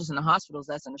technologists in the hospitals,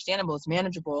 that's understandable. It's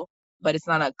manageable, but it's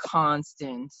not a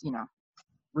constant,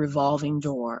 revolving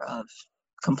door of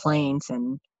complaints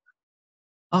and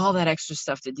all that extra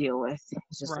stuff to deal with.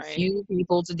 It's just a few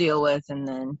people to deal with, and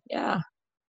then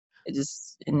it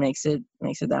makes it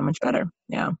that much better.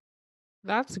 Yeah.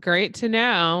 That's great to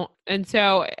know. And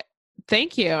so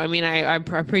thank you. I mean, I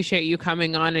appreciate you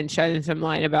coming on and shedding some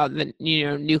light about the,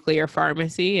 nuclear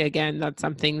pharmacy. Again, that's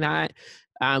something that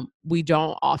we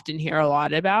don't often hear a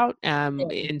lot about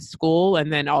in school,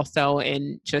 and then also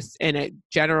in a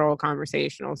general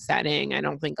conversational setting. I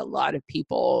don't think a lot of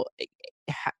people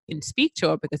can speak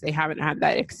to it because they haven't had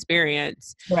that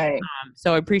experience. Right.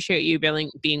 So I appreciate you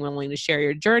being willing to share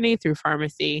your journey through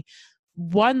pharmacy.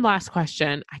 One last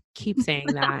question. I keep saying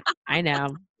that. I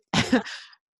know.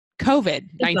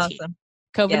 COVID-19. Awesome.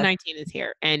 COVID-19 is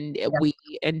here. And we,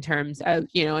 in terms of,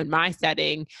 in my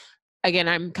setting, again,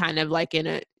 I'm kind of like in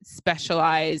a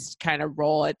specialized kind of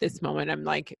role at this moment. I'm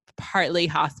like partly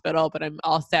hospital, but I'm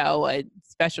also a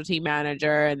specialty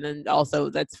manager. And then also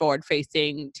that's forward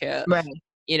facing to,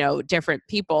 different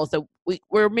people. So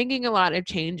we're making a lot of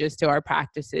changes to our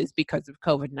practices because of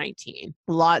COVID-19.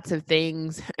 Lots of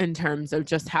things in terms of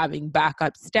just having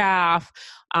backup staff,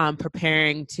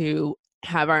 preparing to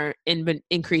have our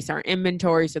increase our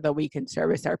inventory so that we can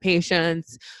service our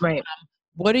patients. Right.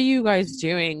 What are you guys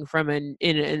doing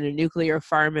in a nuclear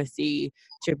pharmacy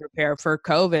to prepare for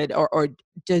COVID, or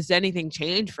does anything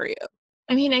change for you?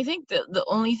 I mean, I think the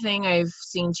only thing I've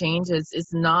seen change is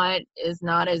it's not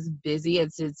as busy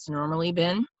as it's normally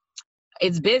been.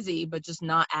 It's busy, but just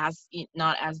not as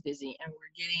busy. And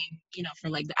we're getting, for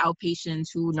like the outpatients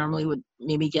who normally would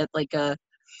maybe get like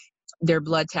their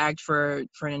blood tagged for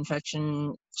an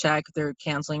infection check, they're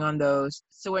canceling on those.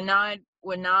 So we're not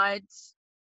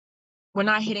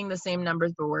hitting the same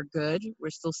numbers, but we're good. We're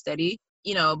still steady,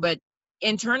 but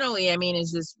internally, I mean,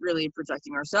 it's just really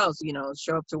protecting ourselves,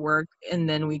 show up to work, and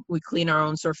then we clean our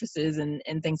own surfaces and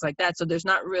things like that. So there's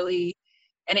not really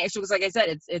any extra, because like I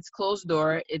said, it's closed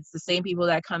door. It's the same people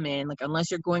that come in, like, unless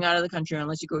you're going out of the country,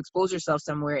 unless you go expose yourself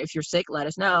somewhere. If you're sick, let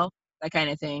us know, that kind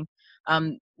of thing.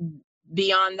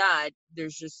 beyond that,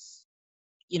 there's just,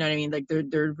 you know what I mean? Like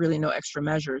there are really no extra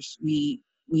measures. We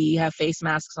have face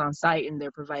masks on site, and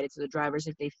they're provided to the drivers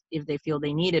if they feel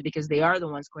they need it, because they are the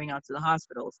ones going out to the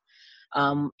hospitals.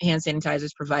 Hand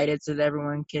sanitizers provided so that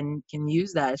everyone can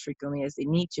use that as frequently as they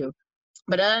need to.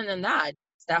 But other than that,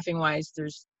 staffing wise,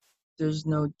 there's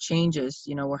no changes.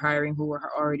 You know, we're hiring who we're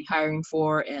already hiring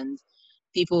for, and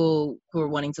people who are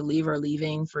wanting to leave are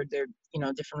leaving for their, you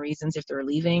know, different reasons if they're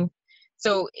leaving.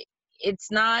 So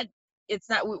it's not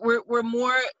we're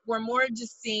more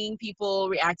just seeing people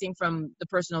reacting from the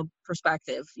personal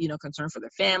perspective, you know, concern for their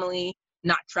family,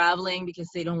 not traveling because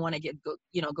they don't want to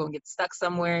go and get stuck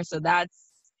somewhere. So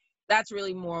that's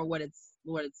really more what it's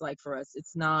like for us.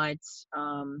 It's not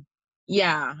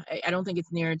I don't think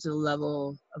it's near to the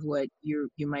level of what you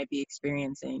might be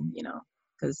experiencing, you know,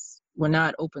 because we're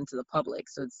not open to the public,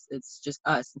 so it's just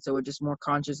us, and so we're just more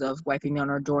conscious of wiping down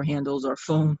our door handles or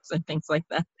phones and things like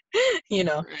that, you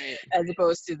know, Right. as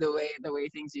opposed to the way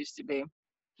things used to be.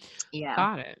 Yeah.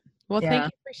 Got it. Well, thank Yeah.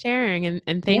 you for sharing, and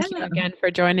Yeah. thank you again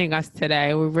for joining us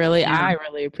today. Yeah. I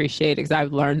really appreciate it, because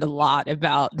I've learned a lot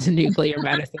about the nuclear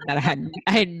medicine that I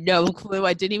had no clue.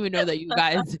 I didn't even know that you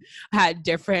guys had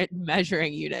different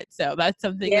measuring units. So that's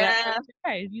something that I Yeah. learned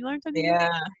today. You learned something new.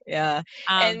 Yeah.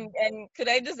 Um, And could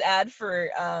I just add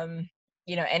for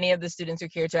you know, any of the students who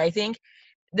care to, I think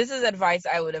this is advice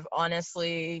I would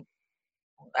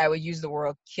use the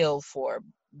word kill for,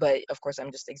 but of course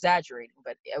I'm just exaggerating,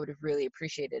 but I would have really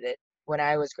appreciated it when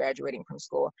I was graduating from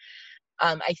school.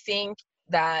 I think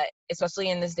that especially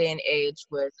in this day and age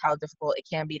with how difficult it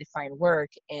can be to find work,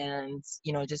 and,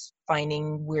 you know, just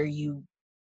finding where you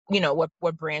know,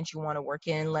 what branch you want to work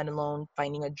in, let alone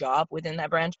finding a job within that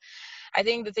branch. I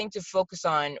think the thing to focus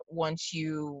on once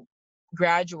you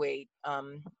graduate,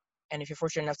 and if you're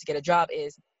fortunate enough to get a job,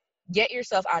 is get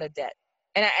yourself out of debt.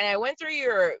 And I went through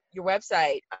your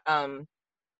website, and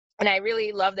I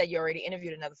really love that you already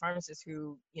interviewed another pharmacist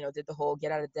who, you know, did the whole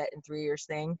get out of debt in 3 years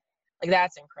thing. Like,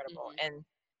 that's incredible. mhm. And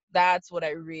that's what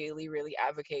I really, really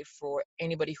advocate for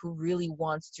anybody who really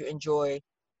wants to enjoy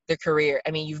the career.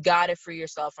 I mean, you've got to free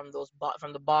yourself from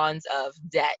from the bonds of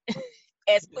debt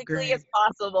as quickly as Agreed.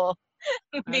 possible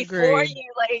before Agreed.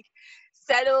 you like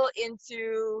settle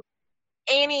into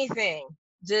anything.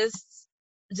 Just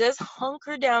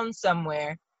hunker down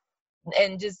somewhere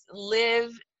and just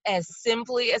live as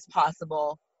simply as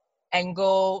possible and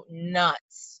go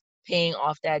nuts paying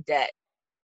off that debt,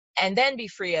 and then be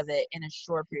free of it in a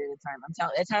short period of time. I'm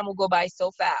telling you, that time will go by so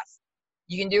fast.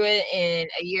 You can do it in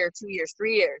a year, 2 years,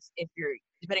 3 years, if you're,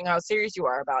 depending on how serious you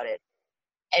are about it.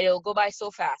 And it'll go by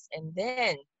so fast. And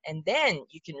then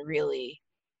you can really,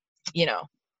 you know,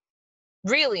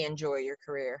 really enjoy your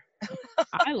career.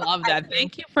 I love I that. think.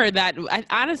 Thank you for that.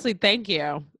 Honestly, thank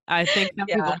you. I think some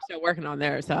people Yeah. are still working on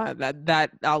theirs, so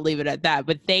that I'll leave it at that.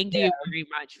 But thank Yeah. you very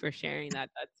much for sharing that.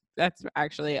 That's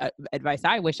actually advice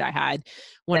I wish I had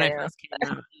when I Yeah. first came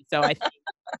out. So I think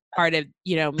part of,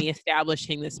 you know, me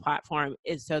establishing this platform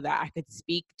is so that I could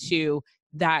speak to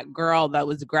that girl that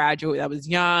was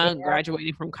young, Yeah.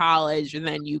 graduating from college, and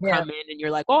then you Yeah. come in and you're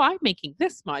like, oh, I'm making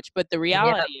this much. But the Yeah.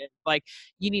 reality is, like,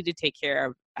 you need to take care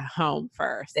of a home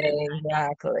first. And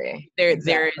Exactly. there is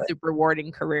Exactly.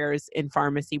 rewarding careers in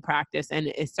pharmacy practice, and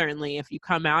it's certainly, if you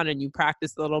come out and you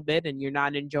practice a little bit and you're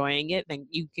not enjoying it, then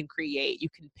you can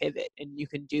pivot, and you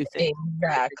can do things to a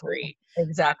Exactly. degree.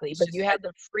 Exactly. It's But just you that, have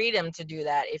the freedom to do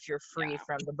that if you're free yeah,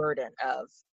 from the burden of,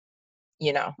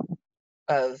 you know,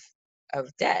 of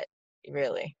debt,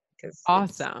 really, because it's.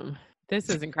 awesome. This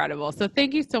is incredible. So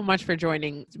thank you so much for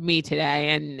joining me today,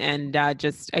 and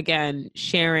just again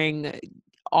sharing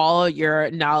all your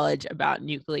knowledge about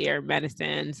nuclear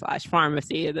medicine /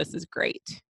 pharmacy. This is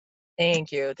great.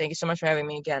 Thank you. Thank you so much for having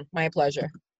me again. My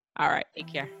pleasure. All right, take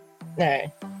care. All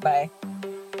right. Bye.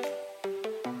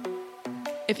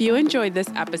 If you enjoyed this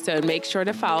episode, make sure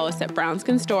to follow us at Brown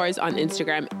Skin Stories on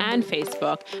Instagram and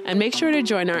Facebook, and make sure to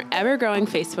join our ever-growing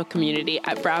Facebook community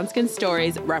at Brown Skin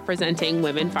Stories representing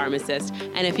women pharmacists.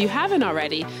 And if you haven't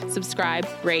already, subscribe,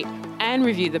 rate, and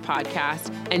review the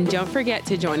podcast. And don't forget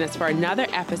to join us for another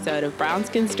episode of Brown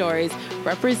Skin Stories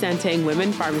representing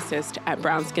women pharmacists at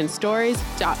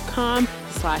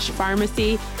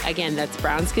brownskinstorieS.com/pharmacy. Again, that's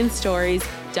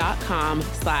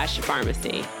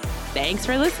brownskinstorieS.com/pharmacy. Thanks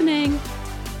for listening.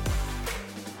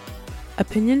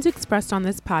 Opinions expressed on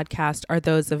this podcast are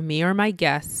those of me or my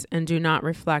guests and do not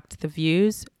reflect the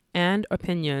views and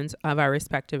opinions of our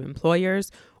respective employers,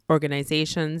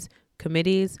 organizations,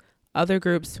 committees, other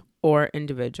groups, or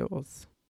individuals.